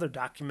of another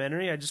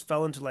documentary. I just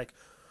fell into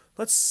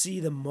let's see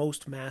the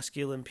most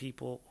masculine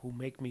people who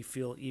make me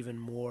feel even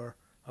more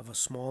of a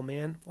small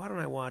man. Why don't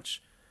I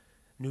watch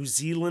New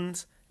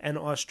Zealand and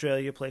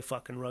Australia play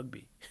fucking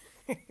rugby?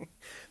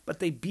 But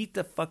they beat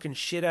the fucking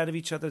shit out of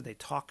each other. They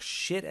talk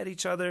shit at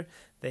each other.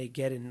 They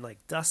get in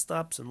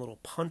dust-ups and little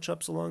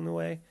punch-ups along the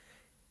way.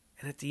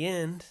 And at the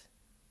end,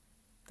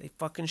 they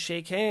fucking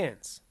shake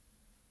hands.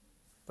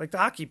 Like the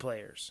hockey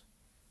players.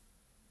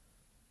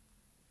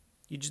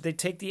 They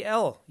take the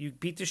L. You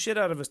beat the shit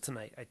out of us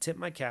tonight. I tip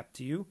my cap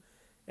to you.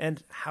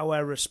 And how I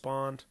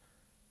respond,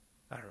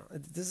 I don't know.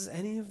 Does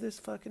any of this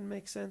fucking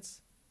make sense?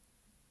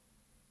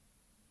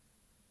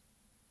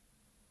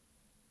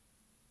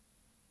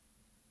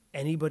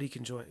 Anybody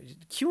can join.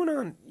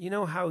 QAnon, you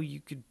know how you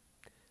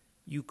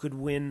could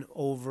win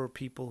over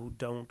people who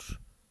don't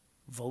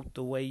vote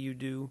the way you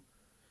do?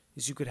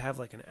 Is you could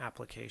have an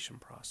application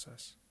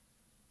process.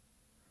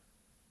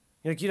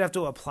 You'd have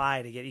to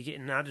apply to get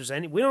not just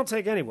any. We don't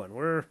take anyone.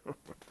 We're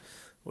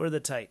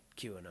the tight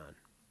QAnon.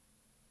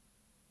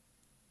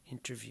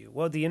 Interview.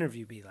 What would the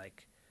interview be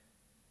like?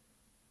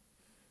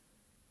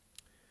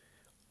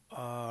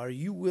 Are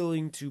you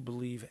willing to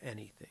believe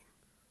anything?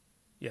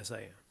 Yes,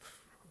 I am.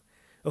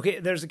 Okay,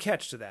 there's a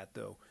catch to that,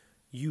 though.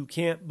 You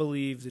can't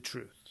believe the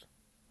truth.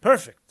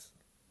 Perfect.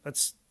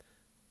 That's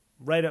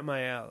right up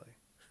my alley.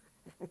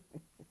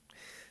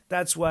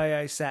 That's why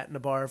I sat in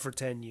a bar for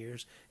 10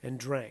 years and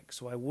drank,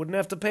 so I wouldn't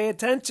have to pay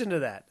attention to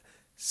that.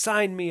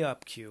 Sign me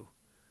up, Q.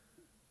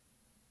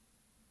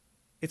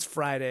 It's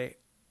Friday.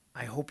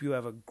 I hope you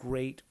have a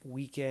great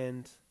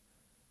weekend,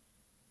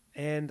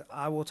 and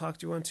I will talk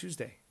to you on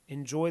Tuesday.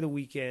 Enjoy the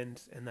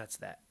weekend, and that's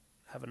that.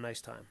 Have a nice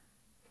time.